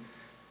you.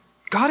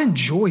 God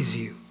enjoys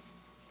you.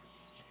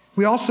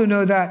 We also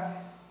know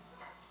that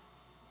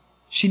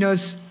she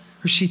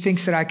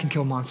thinks that I can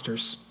kill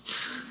monsters.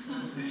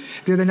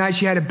 The other night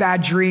she had a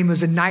bad dream. It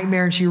was a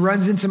nightmare and she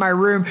runs into my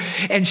room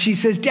and she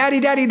says, Daddy,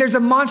 there's a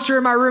monster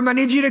in my room. I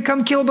need you to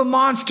come kill the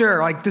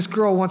monster. Like this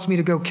girl wants me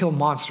to go kill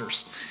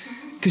monsters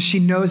because she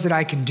knows that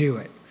I can do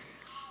it.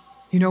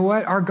 You know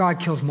what? Our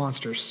God kills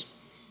monsters.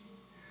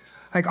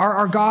 Like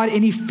our God,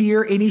 any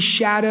fear, any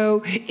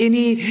shadow,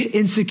 any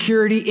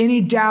insecurity,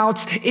 any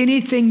doubts,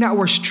 anything that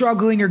we're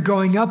struggling or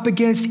going up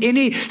against,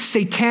 any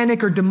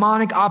satanic or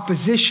demonic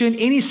opposition,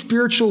 any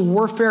spiritual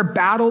warfare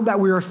battle that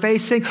we are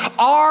facing,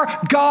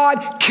 our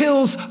God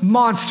kills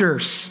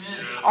monsters.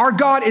 Our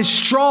God is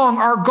strong.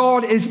 Our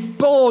God is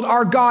bold.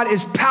 Our God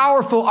is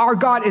powerful. Our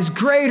God is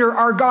greater.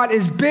 Our God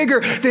is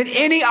bigger than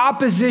any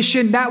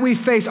opposition that we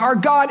face. Our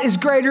God is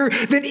greater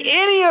than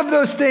any of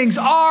those things.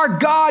 Our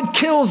God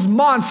kills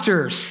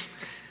monsters.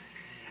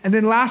 And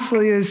then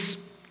lastly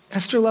is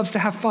Esther loves to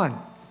have fun.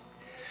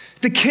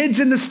 The kids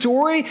in the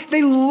story,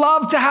 they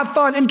love to have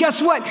fun. And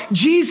guess what?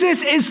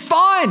 Jesus is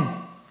fun.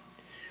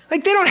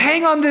 Like they don't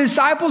hang on the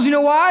disciples. You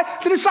know why?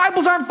 The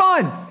disciples aren't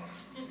fun.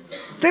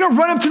 They don't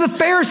run up to the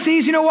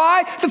Pharisees. You know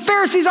why? The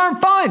Pharisees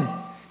aren't fun.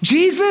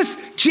 Jesus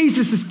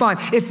is fun.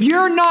 If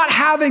you're not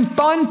having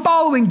fun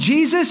following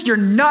Jesus, you're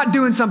not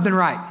doing something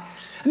right.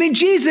 I mean,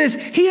 Jesus,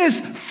 he is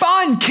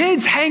fun.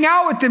 Kids hang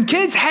out with him.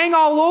 Kids hang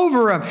all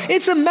over him.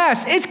 It's a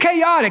mess. It's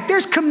chaotic.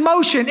 There's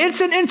commotion. It's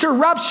an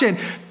interruption.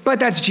 But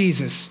that's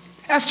Jesus.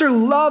 Esther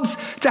loves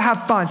to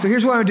have fun. So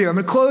here's what I'm going to do. I'm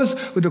going to close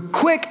with a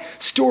quick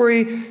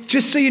story,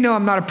 just so you know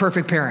I'm not a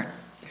perfect parent.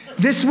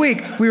 This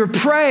week, we were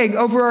praying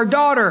over our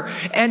daughter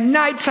at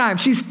nighttime.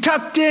 She's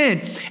tucked in,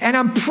 and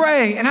I'm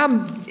praying, and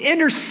I'm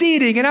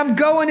interceding, and I'm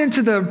going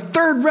into the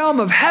third realm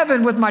of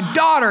heaven with my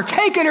daughter,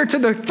 taking her to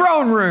the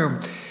throne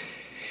room.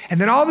 And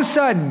then all of a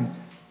sudden,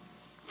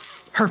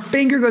 her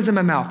finger goes in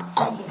my mouth.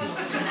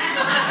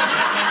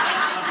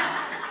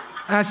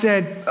 And I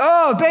said,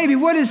 oh, baby,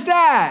 what is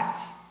that?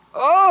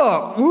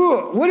 oh,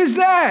 ooh, what is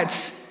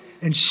that?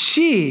 And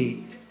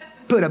she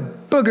put a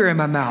booger in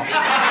my mouth.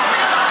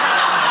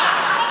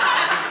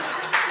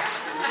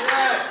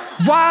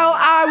 While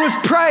I was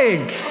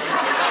praying.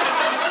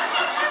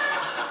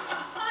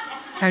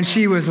 And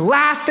she was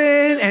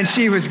laughing and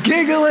she was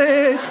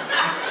giggling.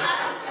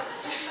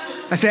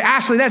 I said,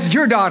 Ashley, that's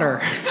your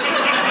daughter.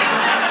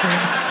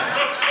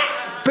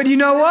 But you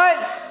know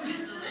what?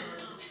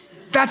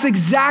 That's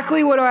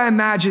exactly what I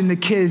imagine the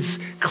kids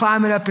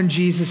climbing up in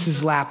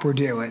Jesus' lap were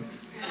doing.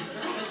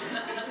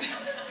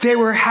 They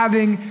were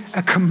having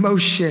a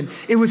commotion.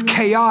 It was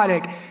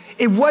chaotic.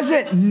 It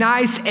wasn't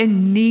nice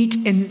and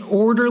neat and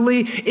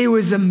orderly. It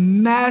was a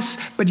mess,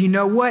 but you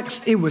know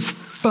what? It was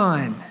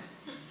fun.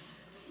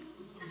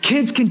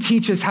 Kids can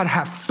teach us how to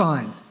have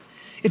fun.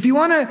 If you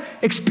want to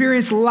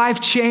experience life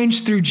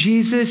change through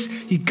Jesus,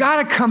 you got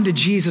to come to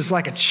Jesus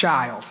like a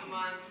child.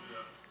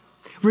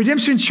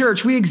 Redemption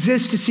Church, we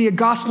exist to see a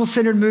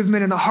gospel-centered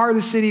movement in the heart of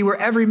the city where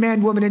every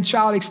man, woman, and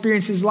child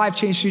experiences life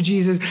change through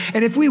Jesus.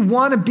 And if we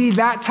want to be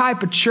that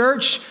type of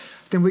church,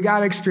 then we got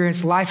to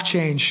experience life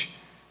change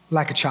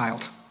like a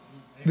child.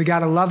 We got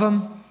to love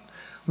them.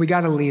 We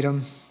got to lead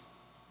them.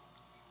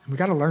 And we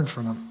got to learn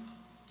from them.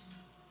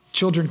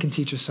 Children can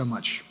teach us so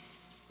much.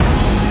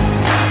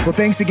 Well,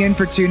 thanks again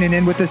for tuning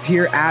in with us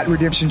here at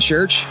Redemption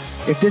Church.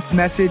 If this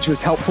message was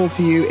helpful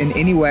to you in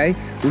any way,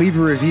 leave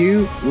a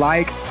review,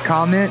 like,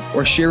 comment,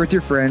 or share with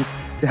your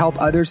friends to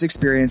help others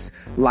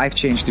experience life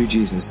change through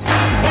Jesus.